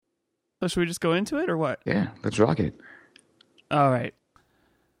So should we just go into it or what? Yeah, let's rock it. All right.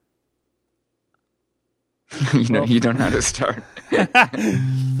 You don't know how to start.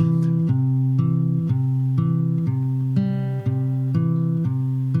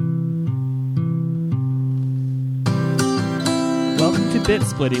 Welcome to Bit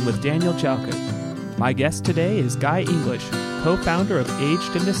Splitting with Daniel Chalka. My guest today is Guy English, co-founder of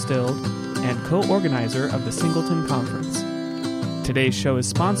Aged and Distilled and co-organizer of the Singleton Conference. Today's show is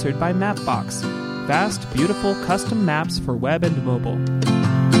sponsored by Mapbox, fast, beautiful custom maps for web and mobile.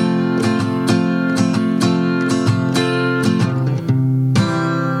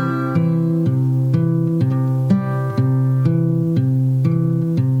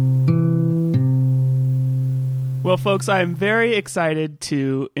 Well, folks, I'm very excited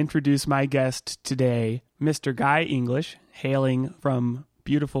to introduce my guest today, Mr. Guy English, hailing from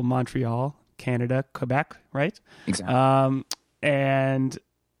beautiful Montreal, Canada, Quebec, right? Exactly.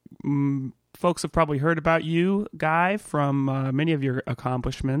 Folks have probably heard about you, Guy, from many of your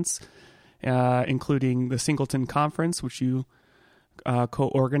accomplishments, including the Singleton Conference, which you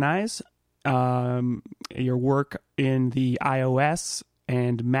co-organize, your work in the iOS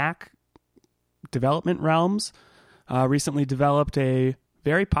and Mac development realms. Recently developed a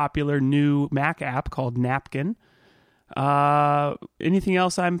very popular new Mac app called Napkin. Anything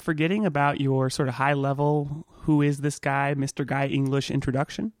else I'm forgetting about your sort of high level, who is this guy, Mr. Guy English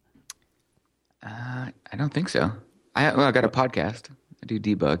introduction? I don't think so. I got a podcast. I do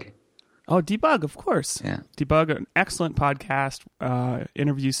Debug. Oh, Debug, of course. Yeah. Debug, an excellent podcast,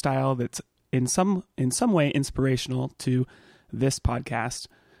 interview style that's in some way inspirational to this podcast.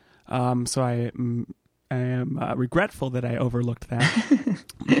 So I am regretful that I overlooked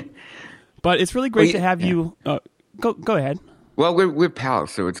that. But it's really great to have you. Go ahead. Well, we're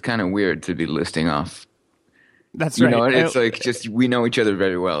pals, so it's kind of weird to be listing off. That's right. You know, it's like just we know each other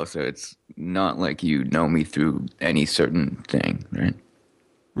very well, so it's not like you know me through any certain thing, right?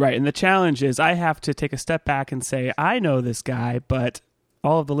 Right, and the challenge is I have to take a step back and say, I know this guy, but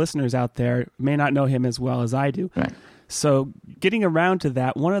all of the listeners out there may not know him as well as I do. Right. So getting around to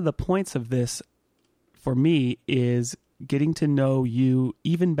that, one of the points of this for me is getting to know you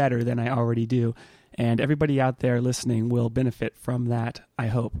even better than I already do. And everybody out there listening will benefit from that, I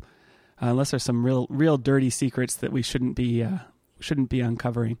hope. Unless there's some real dirty secrets that we shouldn't be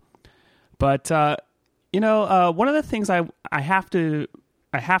uncovering. But one of the things I have to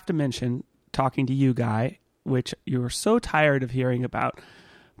mention, talking to you, Guy, which you're so tired of hearing about,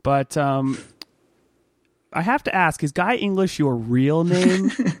 but I have to ask: is Guy English your real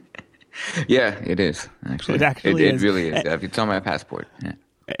name? Yeah, it is actually. It really is. It's on my passport. Yeah.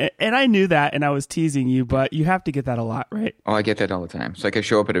 And I knew that, and I was teasing you, but you have to get that a lot, right? Oh, I get that all the time. It's like I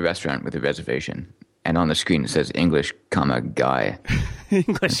show up at a restaurant with a reservation, and on the screen it says English, Guy.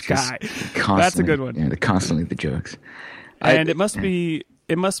 English Guy. That's a good one. Yeah, constantly the jokes. And it must be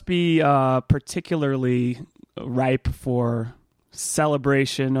particularly ripe for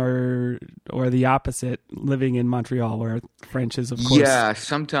celebration or the opposite, living in Montreal, where French is, of course. Yeah,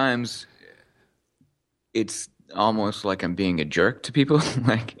 sometimes it's almost like I'm being a jerk to people.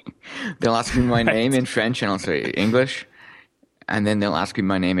 Like they'll ask me my name in French and I'll say English, and then they'll ask me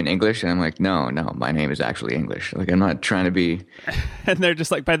my name in English and I'm like, no, my name is actually English. Like I'm not trying to be. And they're just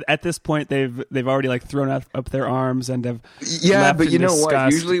like, at this point they've already like thrown up their arms and have left but you know disgust.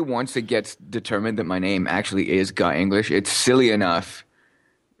 What? Usually once it gets determined that my name actually is Guy English, it's silly enough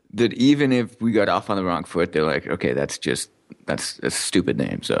that even if we got off on the wrong foot, they're like, okay, that's a stupid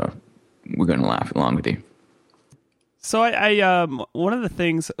name, so we're going to laugh along with you. So I one of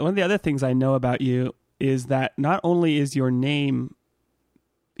the other things I know about you is that not only is your name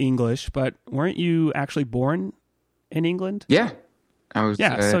English, but weren't you actually born in England? Yeah, I was.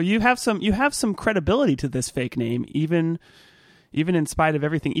 Yeah, so you have some credibility to this fake name, even in spite of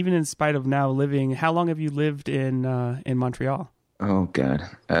everything. Even in spite of now living. How long have you lived in Montreal? Oh God,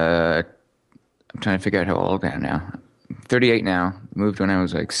 I'm trying to figure out how old I am now. I'm 38 now. Moved when I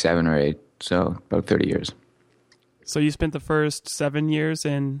was like 7 or 8, so about 30 years. So you spent the first 7 years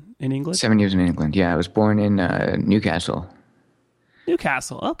in England? 7 years in England, yeah. I was born in Newcastle.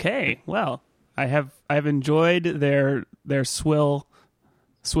 Newcastle, okay. Well, I've enjoyed their swill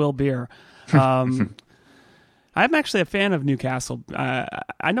beer. I'm actually a fan of Newcastle.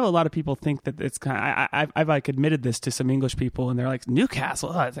 I know a lot of people think that it's kind of, I've like admitted this to some English people, and they're like, Newcastle.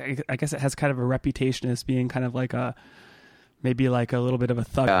 Oh, I guess it has kind of a reputation as being kind of like maybe like a little bit of a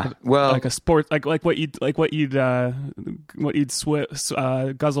thug, like a sport, like what you'd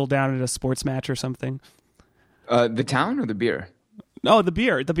guzzle down at a sports match or something. The town or the beer? No, the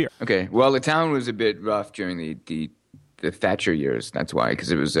beer. Okay, well, the town was a bit rough during the the Thatcher years. That's why,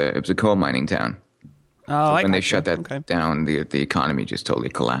 because it was a coal mining town. Oh, When they shut that down, the economy just totally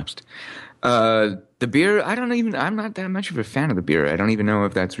collapsed. The beer, I'm not that much of a fan of the beer. I don't even know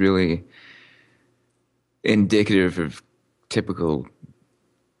if that's really indicative of typical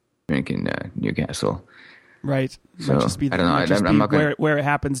drink in Newcastle. Right. So, might just be, I don't know. might just I'm be not gonna, where it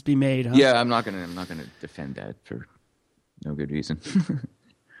happens to be made. Huh? Yeah, I'm not gonna defend that for no good reason.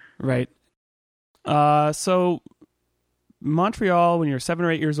 Right. So Montreal, when you're 7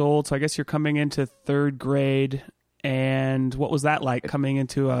 or 8 years old, so I guess you're coming into third grade. And what was that like coming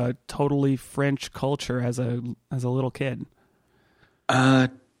into a totally French culture as a little kid?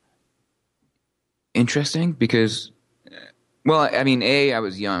 Interesting because, well, I mean, I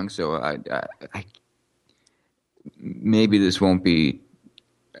was young, so I maybe this won't be.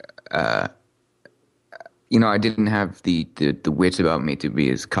 I didn't have the wits about me to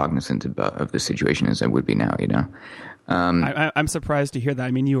be as cognizant of the situation as I would be now. I'm surprised to hear that. I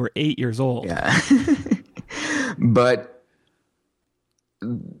mean, you were 8 years old. Yeah. But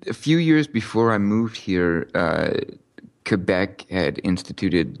a few years before I moved here, Quebec had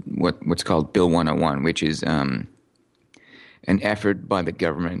instituted what's called Bill 101, which is an effort by the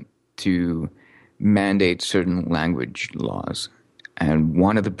government to mandate certain language laws. And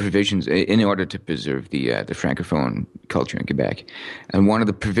one of the provisions, in order to preserve the Francophone culture in Quebec, and one of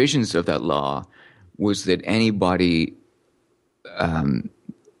the provisions of that law was that anybody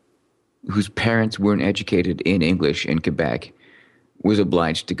whose parents weren't educated in English in Quebec was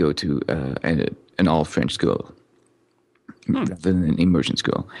obliged to go to an all-French school rather than an immersion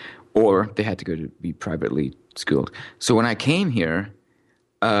school, or they had to go to be privately schooled. So when I came here,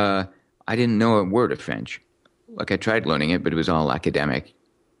 I didn't know a word of French. Like I tried learning it, but it was all academic,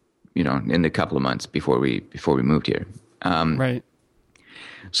 in the couple of months before we moved here. Right.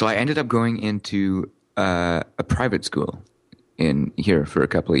 So I ended up going into a private school in here for a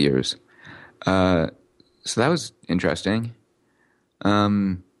couple of years. So that was interesting.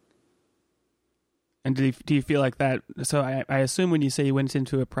 And do you feel like that? So I assume when you say you went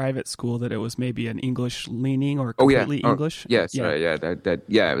into a private school that it was maybe an English leaning or completely English. Yes, yeah.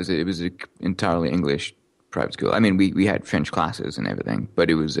 It was an entirely English private school. I mean, we had French classes and everything, but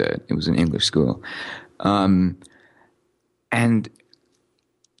it was an English school, and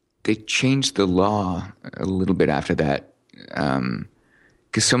they changed the law a little bit after that,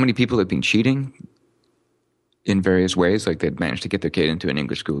 because so many people had been cheating in various ways. Like they'd managed to get their kid into an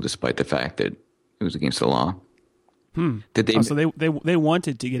English school despite the fact that it was against the law. So they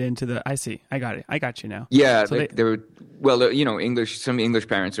wanted to get into the. I see. I got it. I got you now. Yeah, so they were. Well, English. Some English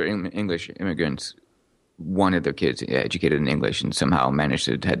parents or English immigrants wanted their kids educated in English and somehow had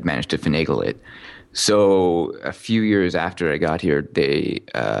managed to finagle it. So a few years after I got here, they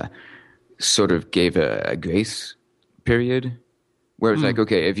sort of gave a grace period where it's like,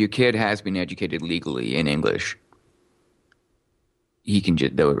 okay, if your kid has been educated legally in English, he can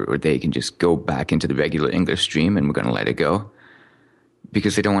just, or they can just go back into the regular English stream, and we're going to let it go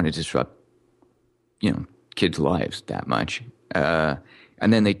because they don't want to disrupt, kids' lives that much.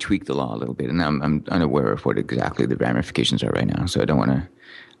 And then they tweak the law a little bit, and I'm unaware of what exactly the ramifications are right now. So I don't want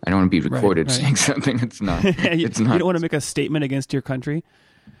to be recorded saying something that's not. It's not. You don't want to make a statement against your country.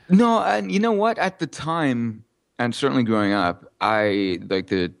 No, and you know what? At the time, and certainly growing up, I like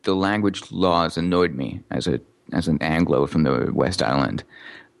the language laws annoyed me as an Anglo from the West Island.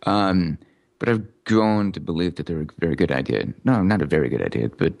 But I've grown to believe that they're a very good idea. No, not a very good idea,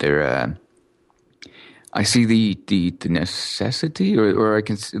 but they're. I see the necessity, or I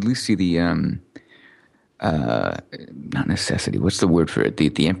can at least see the not necessity. What's the word for it?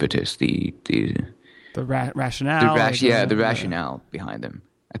 The impetus, the rationale. The rationale behind them.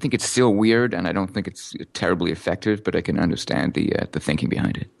 I think it's still weird, and I don't think it's terribly effective, but I can understand the thinking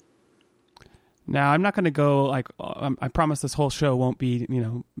behind it. Now, I'm not going to go I promise this whole show won't be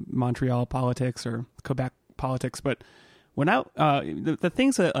Montreal politics or Quebec politics, but when the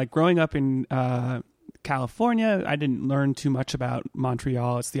things that like growing up in California, I didn't learn too much about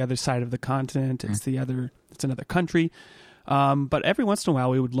Montreal. It's the other side of the continent. It's it's another country. But every once in a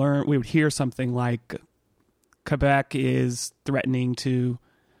while we would hear something like Quebec is threatening to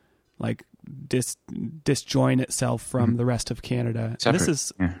like disjoin itself from the rest of Canada. This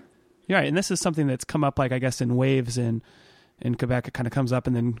is and this is something that's come up like I guess in waves in Quebec. It kind of comes up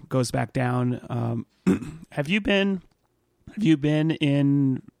and then goes back down. Have you been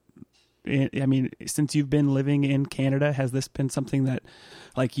in I mean, since you've been living in Canada, has this been something that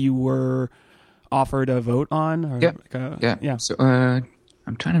like you were offered a vote on? Or yeah. So I'm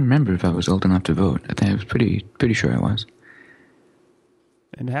trying to remember if I was old enough to vote. I think I was pretty sure I was.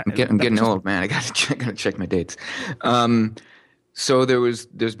 I'm getting old, man. I gotta check my dates. So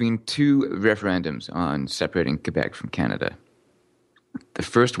there's been two referendums on separating Quebec from Canada. The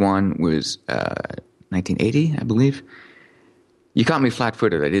first one was 1980, I believe. You caught me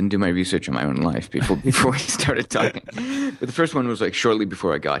flat-footed. I didn't do my research on my own life before we started talking. But the first one was like shortly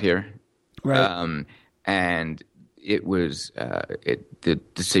before I got here, Right. and it was the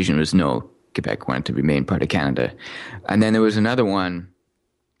decision was no. Quebec wanted to remain part of Canada, and then there was another one,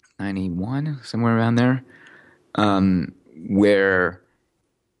 91, somewhere around there, where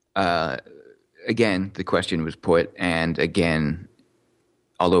again the question was put, and again,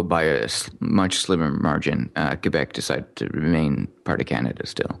 although by a much slimmer margin, Quebec decided to remain part of Canada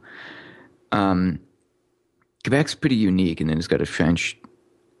still. Quebec's pretty unique, and then it's got a French,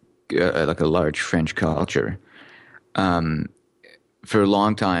 like a large French culture. For a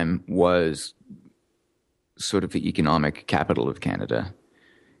long time was sort of the economic capital of Canada.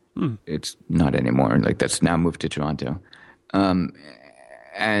 It's not anymore. Like that's now moved to Toronto. And,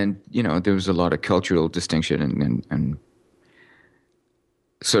 there was a lot of cultural distinction and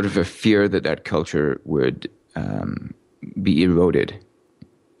sort of a fear that culture would be eroded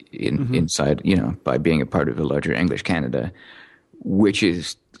inside, by being a part of a larger English Canada, which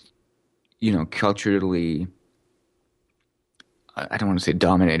is, culturally, I don't want to say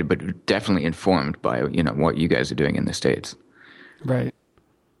dominated, but definitely informed by, what you guys are doing in the States. Right.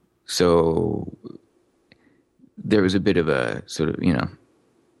 So there was a bit of a sort of,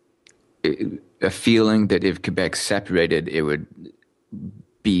 a feeling that if Quebec separated, it would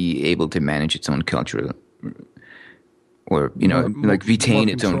be able to manage its own culture or, retain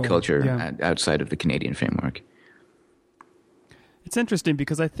its own culture outside of the Canadian framework. It's interesting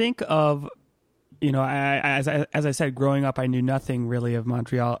because I think of, as I said, growing up, I knew nothing really of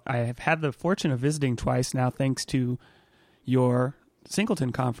Montreal. I have had the fortune of visiting twice now, thanks to your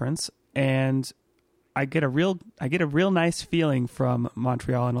Singleton conference, and I get a real nice feeling from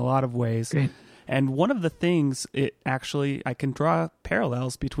Montreal in a lot of ways. Great. And one of the things I can draw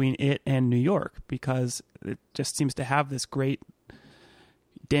parallels between it and New York because it just seems to have this great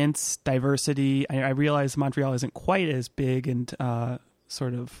dense diversity. I realize Montreal isn't quite as big and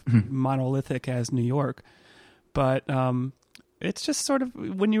sort of monolithic as New York, but it's just sort of,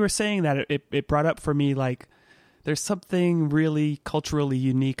 when you were saying that, it brought up for me like there's something really culturally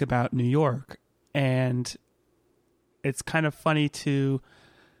unique about New York, and it's kind of funny to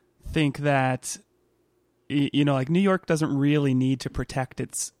think that like New York doesn't really need to protect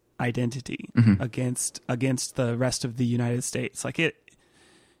its identity against the rest of the United States. Like it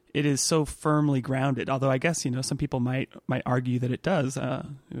is so firmly grounded. Although I guess some people might argue that it does.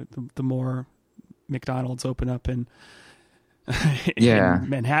 The more McDonald's open up in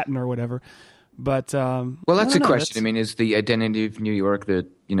Manhattan or whatever. But well, that's a question. I mean, is the identity of New York the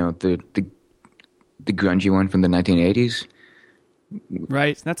grungy one from the 1980s?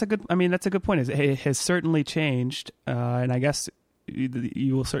 Right. That's a good point. It has certainly changed, and I guess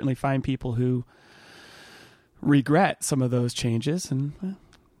you will certainly find people who regret some of those changes. And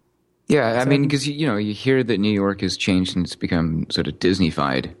I mean, because you hear that New York has changed and it's become sort of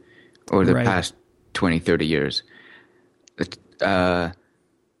Disney-fied over the past 20, 30 years.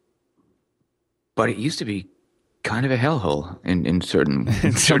 But it used to be kind of a hellhole in certain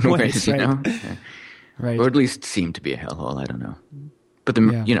ways, right. Right. Or at least seemed to be a hellhole. I don't know. But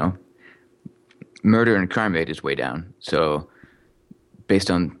murder and crime rate is way down. So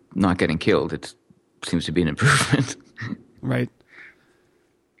based on not getting killed, it seems to be an improvement. Right.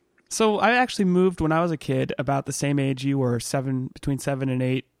 So I actually moved when I was a kid, about the same age you were, between 7 and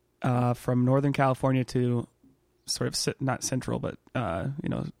 8, from Northern California to sort of not central, but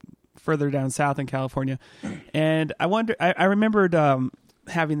further down south in California. And I remembered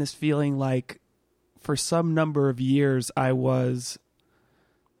having this feeling like for some number of years I was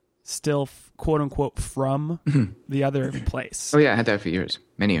still quote unquote from the other place. Oh yeah, I had that for years,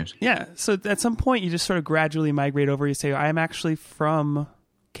 many years. Yeah. So at some point you just sort of gradually migrate over. You say, I'm actually from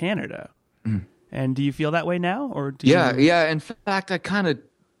Canada. And do you feel that way now? Or yeah. In fact, I kind of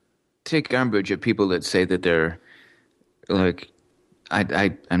take umbrage at people that say that they're like,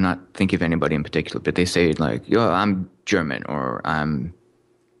 I'm not thinking of anybody in particular, but they say like, I'm German or I'm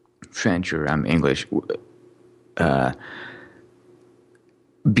French or I'm English,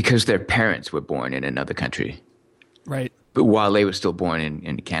 because their parents were born in another country, right? But while they were still born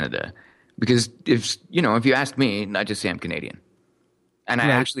in Canada, because if you ask me, I just say I'm Canadian, and I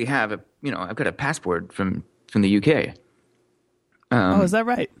actually have I've got a passport from the UK. Is that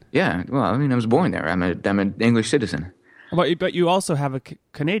right? Yeah. Well, I mean, I was born there. I'm an English citizen. But you also have a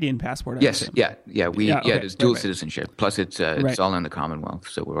Canadian passport, I Yes, assume. yeah. Okay, There's dual right. citizenship. Plus, it's Right. all in the Commonwealth,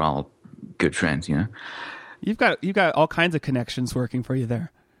 so we're all good friends, you know. You've got all kinds of connections working for you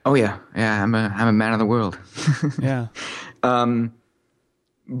there. Oh yeah, yeah. I'm a man of the world. Yeah.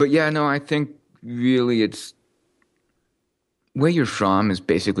 But yeah, no, I think really it's where you're from is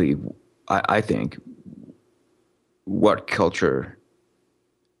basically, I think, what culture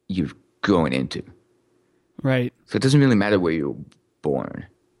you're going into. Right. So it doesn't really matter where you were born.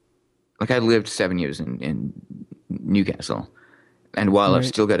 Like I lived 7 years in Newcastle, and while I've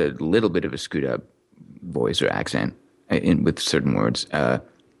Right. still got a little bit of a screwed up voice or accent with certain words,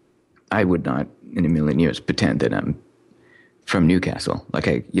 I would not in a million years pretend that I'm from Newcastle. Like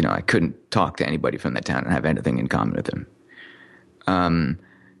I couldn't talk to anybody from that town and have anything in common with them.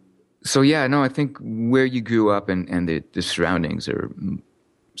 So yeah, no, I think where you grew up and the surroundings are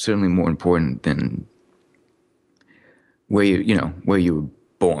certainly more important than where you were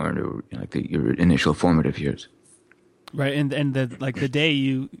born or like your initial formative years. Right. And the day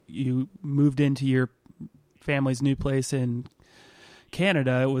you moved into your family's new place in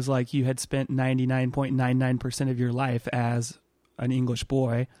Canada, it was like you had spent 99.99% of your life as an English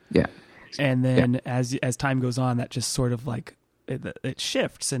boy. Yeah. And then as time goes on, that just sort of like it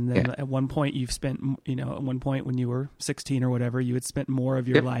shifts. And then at one point you've spent, at one point when you were 16 or whatever, you had spent more of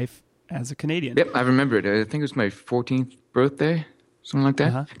your life as a Canadian. Yep, I remember it. I think it was my 14th birthday, something like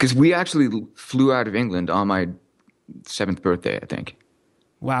Uh-huh. that. Because we actually flew out of England on my 7th birthday, I think.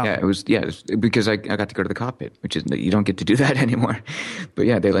 Wow. Yeah, it was because I got to go to the cockpit, which is you don't get to do that anymore. But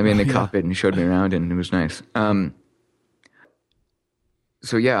yeah, they let me in the cockpit and showed me around, and it was nice.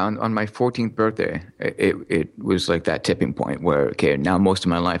 So yeah, on my 14th birthday, it was like that tipping point where okay, now most of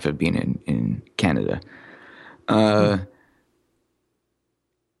my life I've been in Canada. There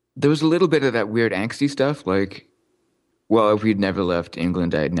was a little bit of that weird angsty stuff, like, well, if we'd never left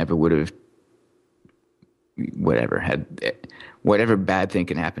England, I never would have whatever bad thing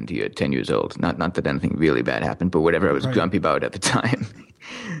can happen to you at 10 years old. Not that anything really bad happened, but whatever I was grumpy about at the time.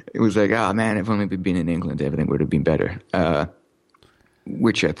 It was like, oh man, if only we'd been in England, everything would have been better.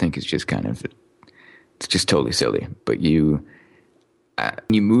 Which I think is just it's just totally silly. But you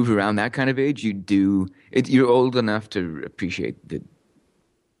move around that kind of age, you're old enough to appreciate that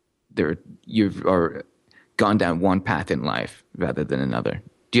you've gone down one path in life rather than another.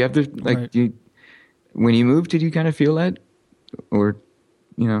 Do you have when you moved, did you kind of feel that? Or,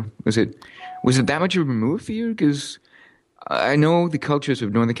 was it that much of a move for you? Because I know the cultures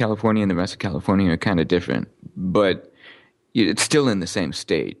of Northern California and the rest of California are kind of different, but it's still in the same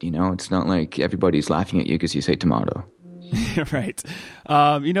state, It's not like everybody's laughing at you because you say tomato. Right.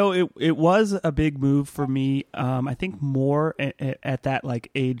 It was a big move for me. I think more at that like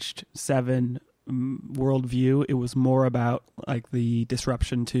aged 7 worldview, it was more about like the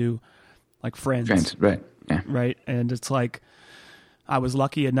disruption to like friends. Right. Yeah. Right. And it's like, I was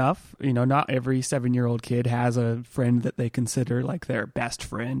lucky enough, not every 7-year-old kid has a friend that they consider like their best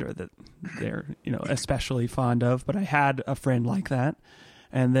friend or that they're, especially fond of, but I had a friend like that.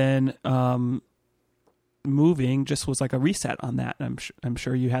 And then, moving just was like a reset on that. I'm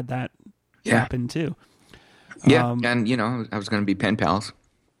sure you had that happen too. Yeah. And, I was going to be pen pals.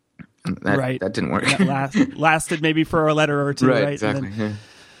 Right. That didn't work. That lasted maybe for a letter or two. Right. Exactly.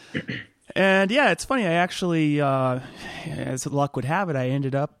 And yeah, it's funny. I actually, as luck would have it, I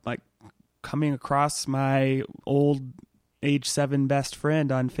ended up like coming across my old age 7 best friend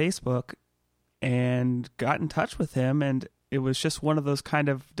on Facebook and got in touch with him. And it was just one of those kind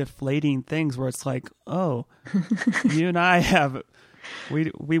of deflating things where it's like, oh, you and I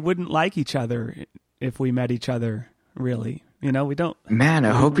we wouldn't like each other if we met each other, really. We don't. Man,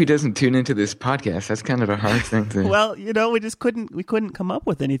 I hope he doesn't tune into this podcast. That's kind of a hard thing to. Well, we just couldn't come up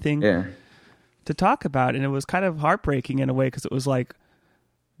with anything to talk about, and it was kind of heartbreaking in a way because it was like,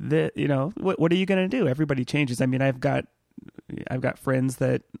 what are you going to do? Everybody changes. I mean, I've got friends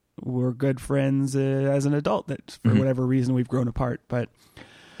that were good friends as an adult that for whatever reason we've grown apart, but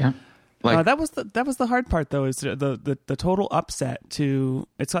yeah. that was the hard part though, is the total upset to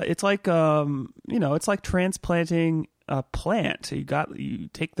it's like it's like transplanting a plant. You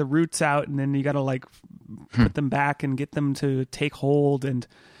take the roots out and then you got to like put them back and get them to take hold, and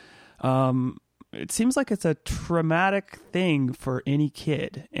it seems like it's a traumatic thing for any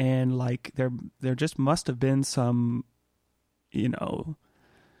kid, and like there just must have been some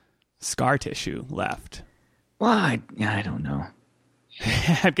scar tissue left. Well, I don't know.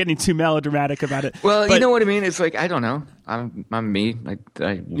 I'm getting too melodramatic about it. Well, you know what I mean? It's like, I don't know. I'm me. Like,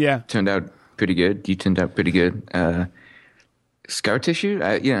 I turned out pretty good. You turned out pretty good. Scar tissue?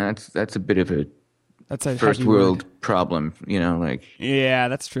 That's a bit of That's a first heavy world word. problem, like Yeah,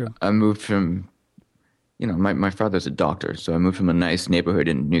 that's true. I moved from, my father's a doctor, so I moved from a nice neighborhood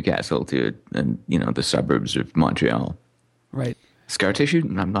in Newcastle to, the suburbs of Montreal. Right. Scar tissue?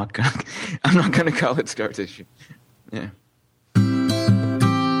 I'm not gonna call it scar tissue. Yeah.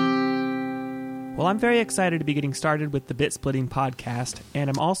 Well, I'm very excited to be getting started with the Bit Splitting podcast, and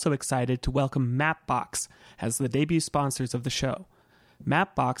I'm also excited to welcome Mapbox as the debut sponsors of the show.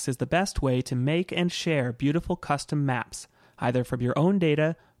 Mapbox is the best way to make and share beautiful custom maps, either from your own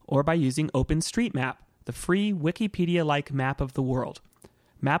data or by using OpenStreetMap, the free Wikipedia-like map of the world.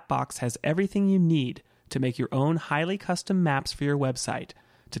 Mapbox has everything you need to make your own highly custom maps for your website,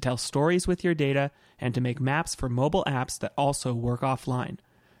 to tell stories with your data, and to make maps for mobile apps that also work offline.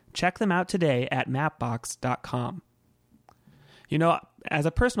 Check them out today at mapbox.com. As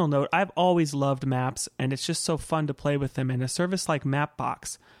a personal note, I've always loved maps, and it's just so fun to play with them, and a service like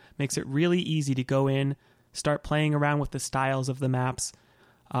Mapbox makes it really easy to go in, start playing around with the styles of the maps.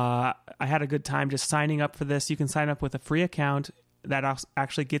 I had a good time just signing up for this. You can sign up with a free account that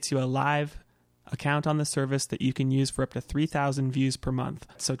actually gets you a live account on the service that you can use for up to 3,000 views per month.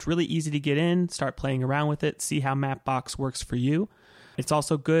 So it's really easy to get in, start playing around with it, see how Mapbox works for you. It's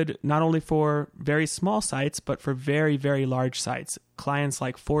also good not only for very small sites, but for very, very large sites. Clients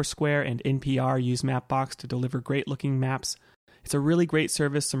like Foursquare and NPR use Mapbox to deliver great-looking maps. It's a really great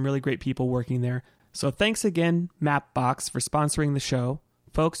service, some really great people working there. So thanks again, Mapbox, for sponsoring the show.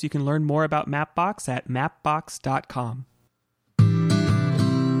 Folks, you can learn more about Mapbox at mapbox.com.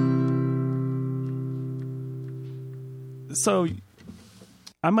 So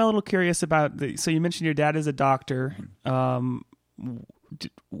I'm a little curious about so you mentioned your dad is a doctor.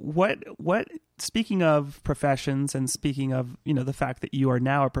 What speaking of professions and speaking of, the fact that you are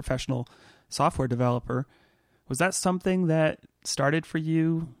now a professional software developer, was that something that started for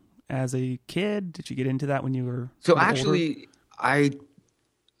you as a kid? Did you get into that when you were actually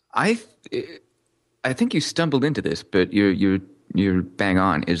older? I think you stumbled into this, but you're bang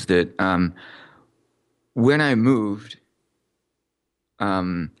on, is that when I moved,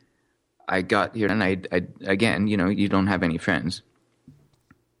 I got here, and I again, you don't have any friends.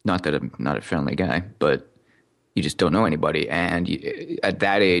 Not that I'm not a friendly guy, but you just don't know anybody. And at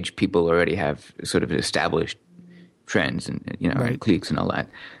that age, people already have sort of established friends and, right. cliques and all that.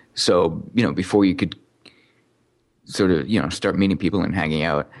 So, before you could sort of, start meeting people and hanging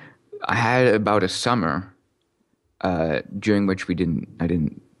out, I had about a summer during which I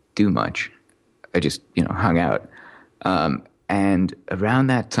didn't do much. I just, hung out. And around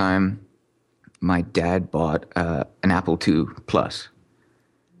that time, my dad bought an Apple II Plus.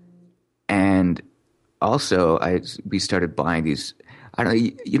 And also, we started buying these, I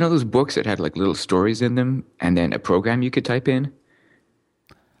don't know, those books that had like little stories in them and then a program you could type in?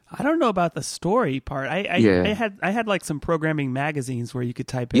 I don't know about the story part. I had like some programming magazines where you could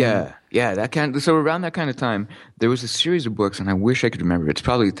type in. Yeah, so around that kind of time, there was a series of books, and I wish I could remember.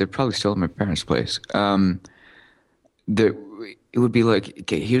 They're probably still at my parents' place. It would be like,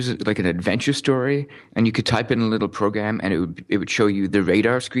 okay, here's like an adventure story, and you could type in a little program, and it would show you the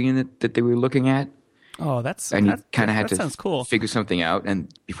radar screen that they were looking at. Oh, you kind of had to sounds cool. Figure something out,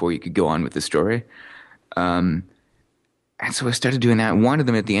 and before you could go on with the story. And so I started doing that. One of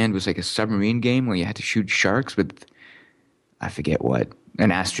them at the end was like a submarine game where you had to shoot sharks with, I forget what.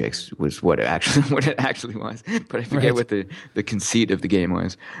 An asterisk was what it actually was, but I forget what the conceit of the game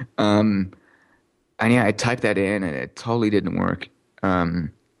was. And yeah, I typed that in, and it totally didn't work.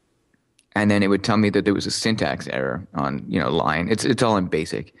 And then it would tell me that there was a syntax error on, line. It's all in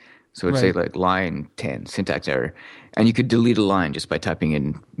BASIC. So it'd say like line 10, syntax error. And you could delete a line just by typing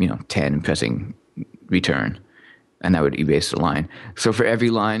in, 10 and pressing return. And that would erase the line. So for every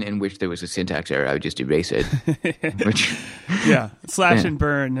line in which there was a syntax error, I would just erase it. Slash and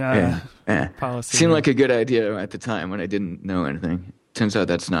burn policy. Seemed like a good idea at the time when I didn't know anything. Turns out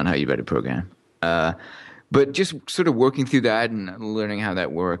that's not how you write a program. But just sort of working through that and learning how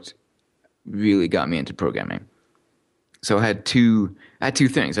that worked really got me into programming. So I had two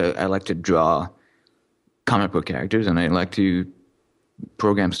things. I like to draw comic book characters, and I like to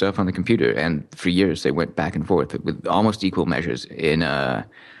program stuff on the computer. And for years, they went back and forth with almost equal measures in a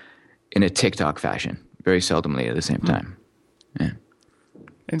TikTok fashion, very seldomly at the same time. Yeah.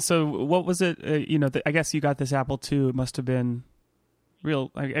 And so, what was it? I guess you got this Apple II. It must have been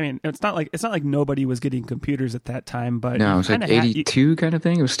real. I mean, it's not like nobody was getting computers at that time, but no, it was like 82 kind of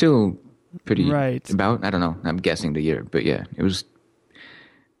thing. It was still pretty about. I don't know. I'm guessing the year, but yeah, it was.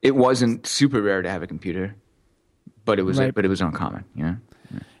 It wasn't super rare to have a computer, but it was but it was uncommon.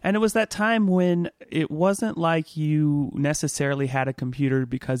 And it was that time when it wasn't like you necessarily had a computer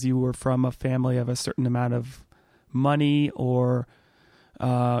because you were from a family of a certain amount of money, or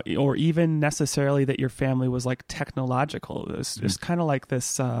even necessarily that your family was like technological. It was just kind of like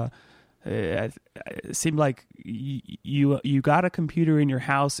this. It seemed like you got a computer in your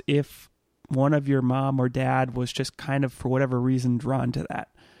house if one of your mom or dad was just kind of, for whatever reason, drawn to that.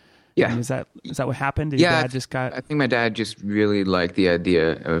 Yeah. I mean, is that what happened? Did your dad just got? I think my dad just really liked the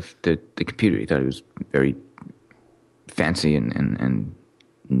idea of the computer. He thought it was very fancy and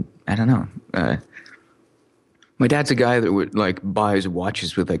I don't know. My dad's a guy that would like buys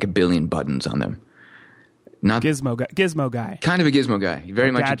watches with like 1 billion buttons on them. Not Gizmo guy. Kind of a gizmo guy.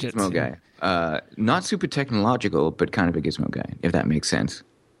 Very much gadgets, a gizmo guy. Not super technological, but kind of a gizmo guy, if that makes sense.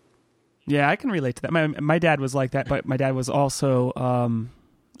 Yeah, I can relate to that. My dad was like that, but my dad was also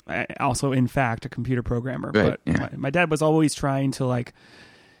in fact a computer programmer. Right, but yeah. my dad was always trying to like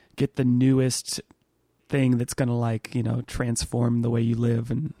get the newest thing that's going to like, transform the way you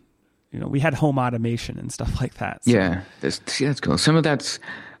live. And, we had home automation and stuff like that. So. Yeah, that's cool. Some of that's,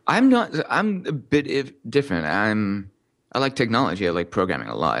 I'm a bit different. I like technology. I like programming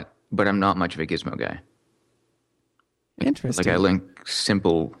a lot, but I'm not much of a gizmo guy. Interesting. Like I like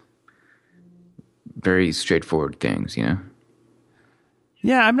simple, very straightforward things, Yeah,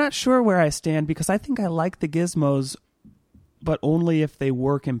 I'm not sure where I stand because I think I like the gizmos, but only if they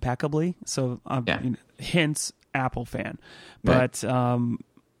work impeccably. So, hence Apple fan. But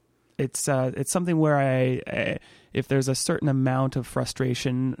it's something where if there's a certain amount of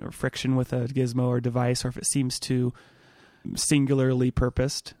frustration or friction with a gizmo or device, or if it seems too singularly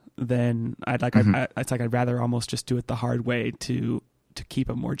purposed, then I'd rather almost just do it the hard way to keep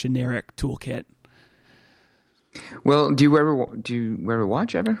a more generic toolkit. Well, do you wear a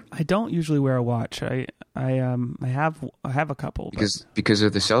watch ever? I don't usually wear a watch. I have a couple. Because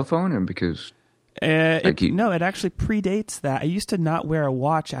of the cell phone, or because no, it actually predates that. I used to not wear a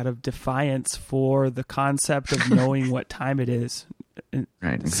watch out of defiance for the concept of knowing what time it is.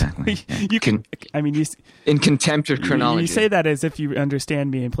 Right, exactly. In contempt of chronology. You say that as if you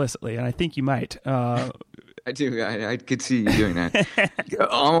understand me implicitly, and I think you might. I do. I could see you doing that.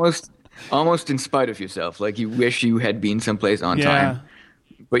 Almost in spite of yourself, like you wish you had been someplace on time,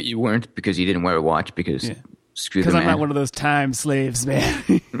 but you weren't because you didn't wear a watch because screw the man. Because I'm not one of those time slaves,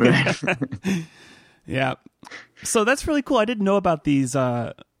 man. Right. Yeah. So that's really cool. I didn't know about these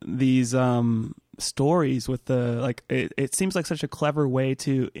stories with the it seems like such a clever way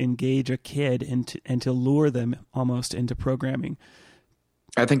to engage a kid and to lure them almost into programming.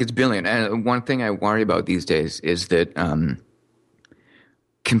 I think it's brilliant. And one thing I worry about these days is that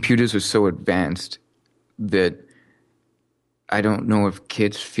computers are so advanced that I don't know if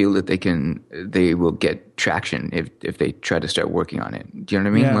kids feel that they will get traction if they try to start working on it. Do you know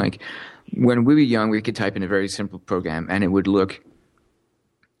what I mean? Yeah. Like when we were young, we could type in a very simple program and it would look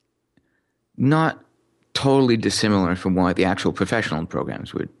not totally dissimilar from what the actual professional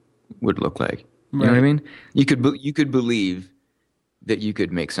programs would look like. You know what I mean? You could believe that you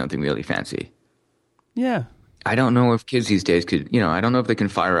could make something really fancy. Yeah. I don't know if kids these days could, I don't know if they can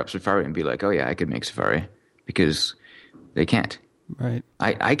fire up Safari and be like, oh yeah, I could make Safari, because they can't. Right.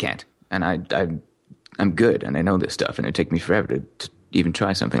 I can't. And I'm good and I know this stuff, and it'd take me forever to even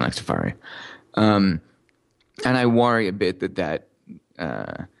try something like Safari. And I worry a bit that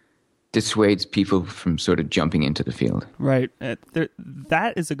dissuades people from sort of jumping into the field. Right.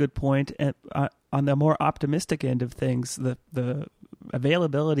 That is a good point. On the more optimistic end of things, the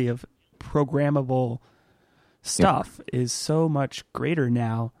availability of programmable stuff is so much greater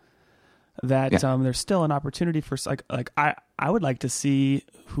now that there's still an opportunity for I would like to see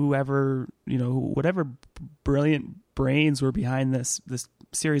whatever brilliant brains were behind this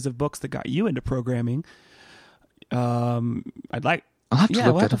series of books that got you into programming. I'll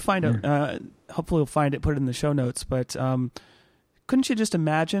have to find out. Hopefully we'll find it, put it in the show notes. But couldn't you just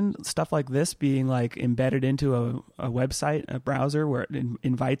imagine stuff like this being like embedded into a website, a browser, where it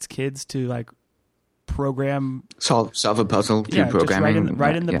invites kids to like program, solve a puzzle through programming, just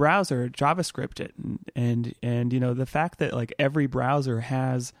right in the browser, JavaScript it, and the fact that like every browser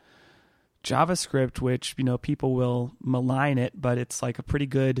has JavaScript, which people will malign it, but it's like a pretty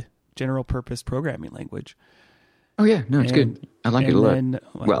good general purpose programming language. Oh yeah, no, it's good. I like it a lot.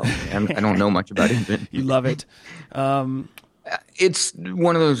 I don't know much about it, but you love it. It's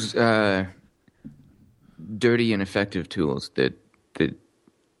one of those dirty and effective tools that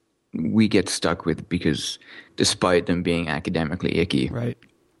we get stuck with because, despite them being academically icky, right,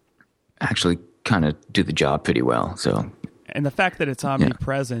 actually kind of do the job pretty well. So And the fact that it's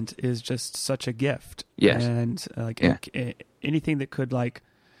omnipresent is just such a gift. Yes. And anything that could like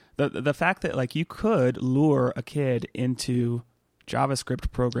the fact that like you could lure a kid into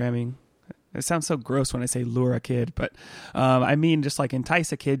JavaScript programming. It sounds so gross when I say lure a kid, but I mean just like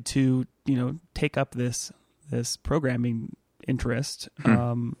entice a kid to, take up this programming interest.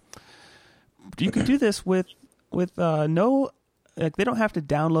 You could do this with no, like they don't have to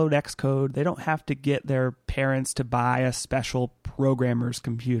download Xcode. They don't have to get their parents to buy a special programmer's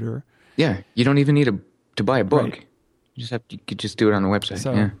computer. Yeah, you don't even need to buy a book. Right. You could just do it on the website.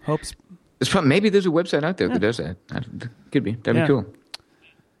 So hopes. Maybe there's a website out there that does that. Could be. That'd be cool.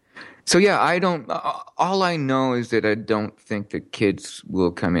 So I don't. All I know is that I don't think that kids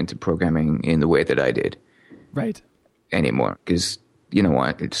will come into programming in the way that I did. Right. Anymore, because you know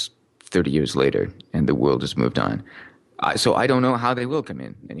what? It's 30 years later, and the world has moved on. So I don't know how they will come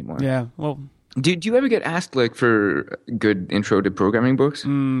in anymore. Yeah. Well, do you ever get asked like for good intro to programming books?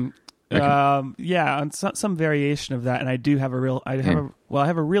 Yeah, on some variation of that, and I do have I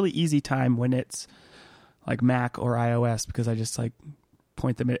have a really easy time when it's like Mac or iOS because I just like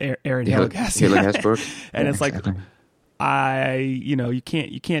point them at Aaron Hillegas book, and it's exactly. You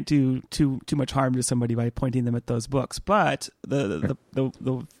can't do too much harm to somebody by pointing them at those books. But the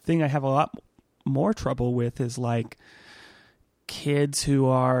thing I have a lot more trouble with is like kids who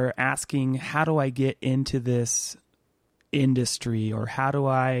are asking, how do I get into this industry, or how do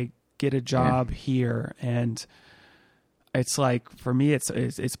I get a job here? And it's like, for me, it's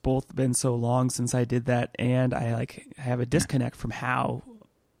both been so long since I did that, and I have a disconnect from how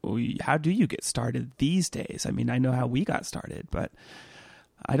do you get started these days? I mean, I know how we got started, but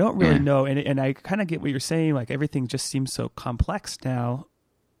I don't really know. And I kind of get what you're saying. Like everything just seems so complex now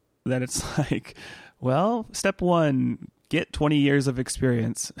that it's like, well, step one, get 20 years of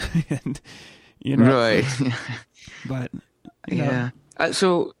experience, and right. But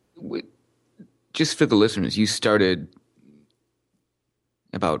so just for the listeners, you started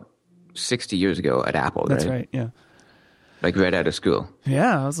about 60 years ago at Apple, That's right? right. Yeah. Like right out of school.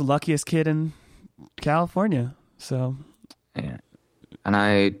 Yeah, I was the luckiest kid in California. So yeah, and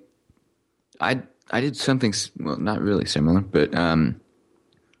I did something, well, not really similar, but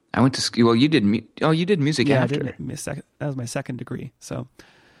I went to school. Well, you did music after. I did. That was my second degree. So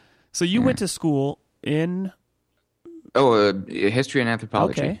you went to school in history and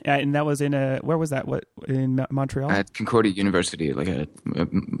anthropology. Okay, and that was where was that? What, in Montreal? At Concordia University, like a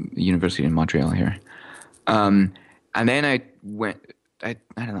university in Montreal here. And then I went. I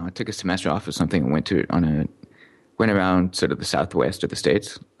don't know. I took a semester off or something and went around sort of the southwest of the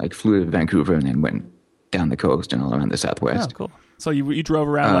States. Like flew to Vancouver and then went down the coast and all around the southwest. Oh, cool. So you drove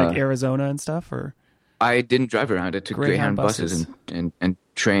around like Arizona and stuff, or? I didn't drive around. I took Greyhound buses and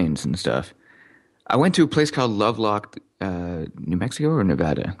trains and stuff. I went to a place called Lovelock, New Mexico or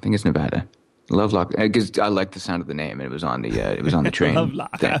Nevada. I think it's Nevada. Lovelock, because I liked the sound of the name, and it was on the train.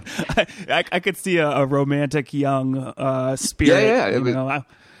 Lovelock. I could see a romantic young spirit. Yeah.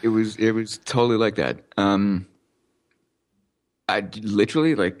 It was totally like that. I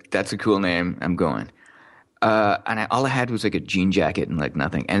literally like, that's a cool name. I'm going. And all I had was like a jean jacket and like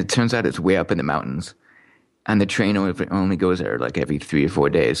nothing. And it turns out it's way up in the mountains, and the train only goes there like every 3 or 4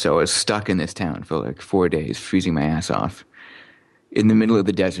 days. So I was stuck in this town for like 4 days, freezing my ass off in the middle of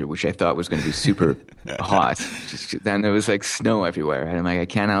the desert, which I thought was going to be super hot. Then there was like snow everywhere. And I'm like, I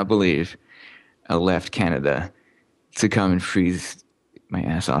cannot believe I left Canada to come and freeze my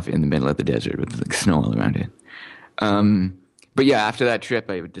ass off in the middle of the desert with like snow all around it. But yeah, after that trip,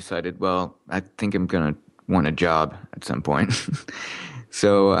 I decided, well, I think I'm going to want a job at some point.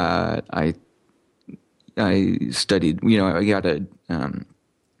 So I studied, I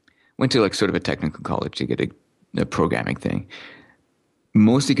went to like sort of a technical college to get a programming thing.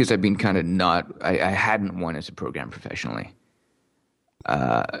 Mostly because I've been kind of I hadn't wanted to program professionally,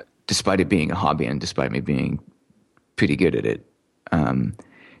 despite it being a hobby and despite me being pretty good at it.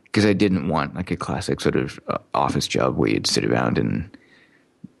 Because I didn't want like a classic sort of office job where you'd sit around and,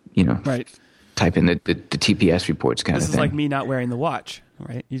 right, type in the TPS reports kind of thing. This is like me not wearing the watch,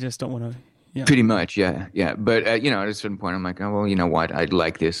 right? You just don't want to. Yeah. Pretty much, yeah. But at a certain point, I'm like, oh well, you know what? I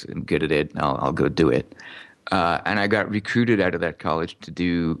like this. I'm good at it. I'll go do it. And I got recruited out of that college to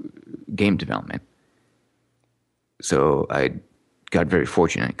do game development. So I got very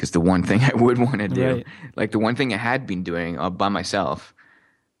fortunate because the one thing I would want to do, right, like the one thing I had been doing by myself,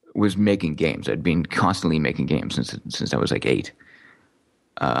 was making games. I'd been constantly making games since I was like 8.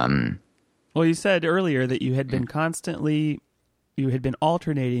 Well, you said earlier that you had been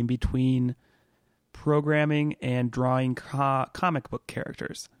alternating between programming and drawing comic book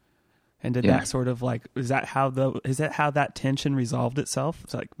characters. And did that sort of like, is that how that tension resolved itself?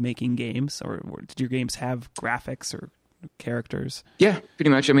 It's like making games, or did your games have graphics or characters? Yeah,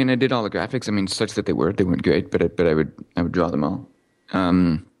 pretty much. I mean, I did all the graphics. I mean, such that they weren't great, but I would draw them all.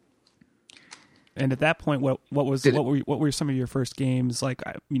 And at that point, what were some of your first games like?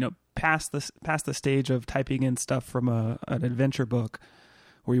 Past the stage of typing in stuff from an adventure book.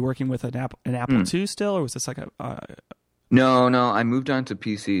 Were you working with an Apple II still, or was this like a? No. I moved on to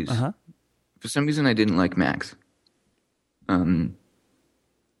PCs. Uh-huh. For some reason, I didn't like Macs. I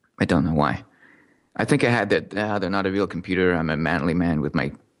don't know why. I think I had that. They're not a real computer. I'm a manly man with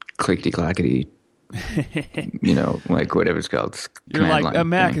my clickety clackety. Like whatever it's called. You're like, a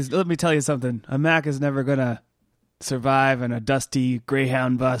Mac is. Let me tell you something. A Mac is never gonna survive in a dusty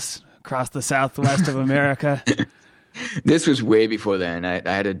Greyhound bus across the southwest of America. This was way before then. I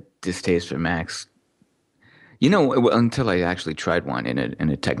had a distaste for Macs. Until I actually tried one in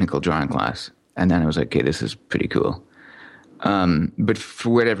a technical drawing class, and then I was like, okay, this is pretty cool. But for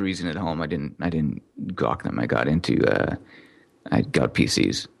whatever reason at home, I didn't gawk them. I got PCs.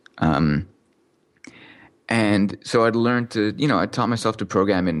 And so I'd learned I taught myself to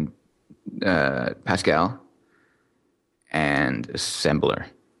program in Pascal and assembler.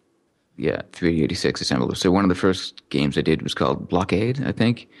 Yeah, 386 assembler. So one of the first games I did was called Blockade, I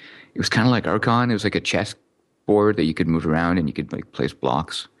think. It was kind of like Archon. It was like a chess board that you could move around and you could like place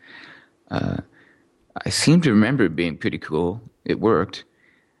blocks. I seem to remember it being pretty cool. It worked.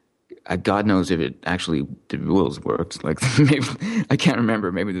 God knows if the rules worked. Like, maybe, I can't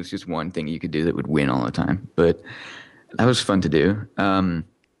remember. Maybe there's just one thing you could do that would win all the time. But that was fun to do. And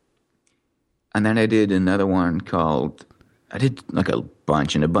then I did another one I did like a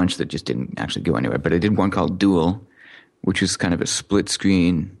bunch that just didn't actually go anywhere. But I did one called Duel, which was kind of a split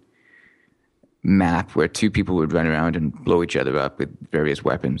screen map where two people would run around and blow each other up with various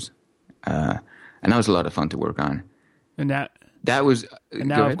weapons. And that was a lot of fun to work on. And now,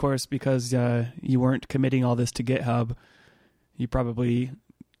 of course, because you weren't committing all this to GitHub, you probably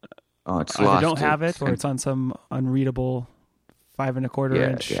it's either lost. don't have it, or it's on some unreadable 5 1/4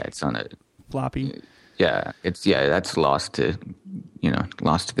 inch. Yeah, it's on a floppy. Yeah, that's lost to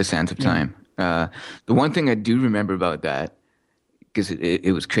the sands of time. The one thing I do remember about that, because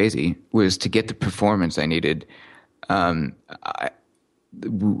it was crazy, was to get the performance I needed. I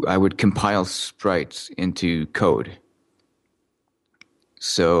would compile sprites into code.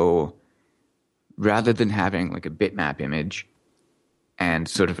 So rather than having like a bitmap image and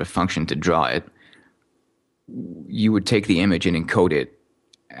sort of a function to draw it, you would take the image and encode it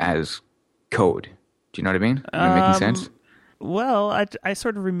as code. Do you know what I mean? Am I making sense? Well, I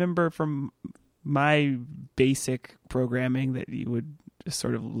sort of remember from my basic programming that you would just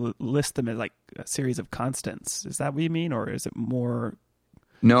sort of list them as like a series of constants. Is that what you mean, or is it more?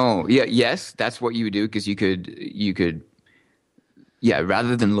 No. Yeah. Yes, that's what you would do, because you could. Yeah,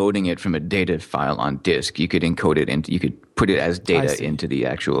 rather than loading it from a data file on disk, you could encode it you could put it as data into the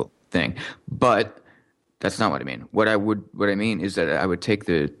actual thing. But that's not what I mean. What I mean is that I would take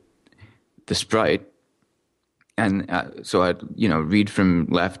the sprite, and so I'd read from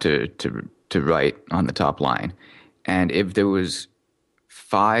left to right on the top line, and if there was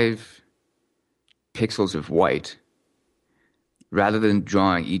 5 pixels of white, rather than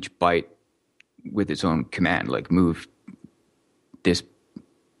drawing each byte with its own command, like move this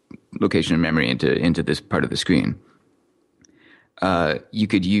location of memory into this part of the screen, you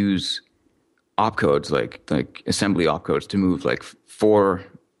could use opcodes like assembly opcodes to move like 4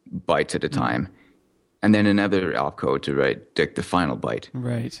 bytes at a time, and then another opcode to write the final byte.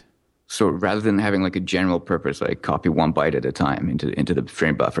 Right. So rather than having like a general purpose, like copy 1 byte at a time into the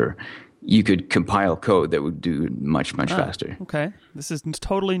frame buffer, you could compile code that would do much faster. Okay, this is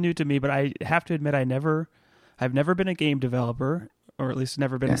totally new to me, but I have to admit I've never been a game developer, or at least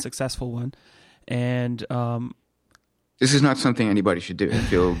never been a successful one. And this is not something anybody should do. I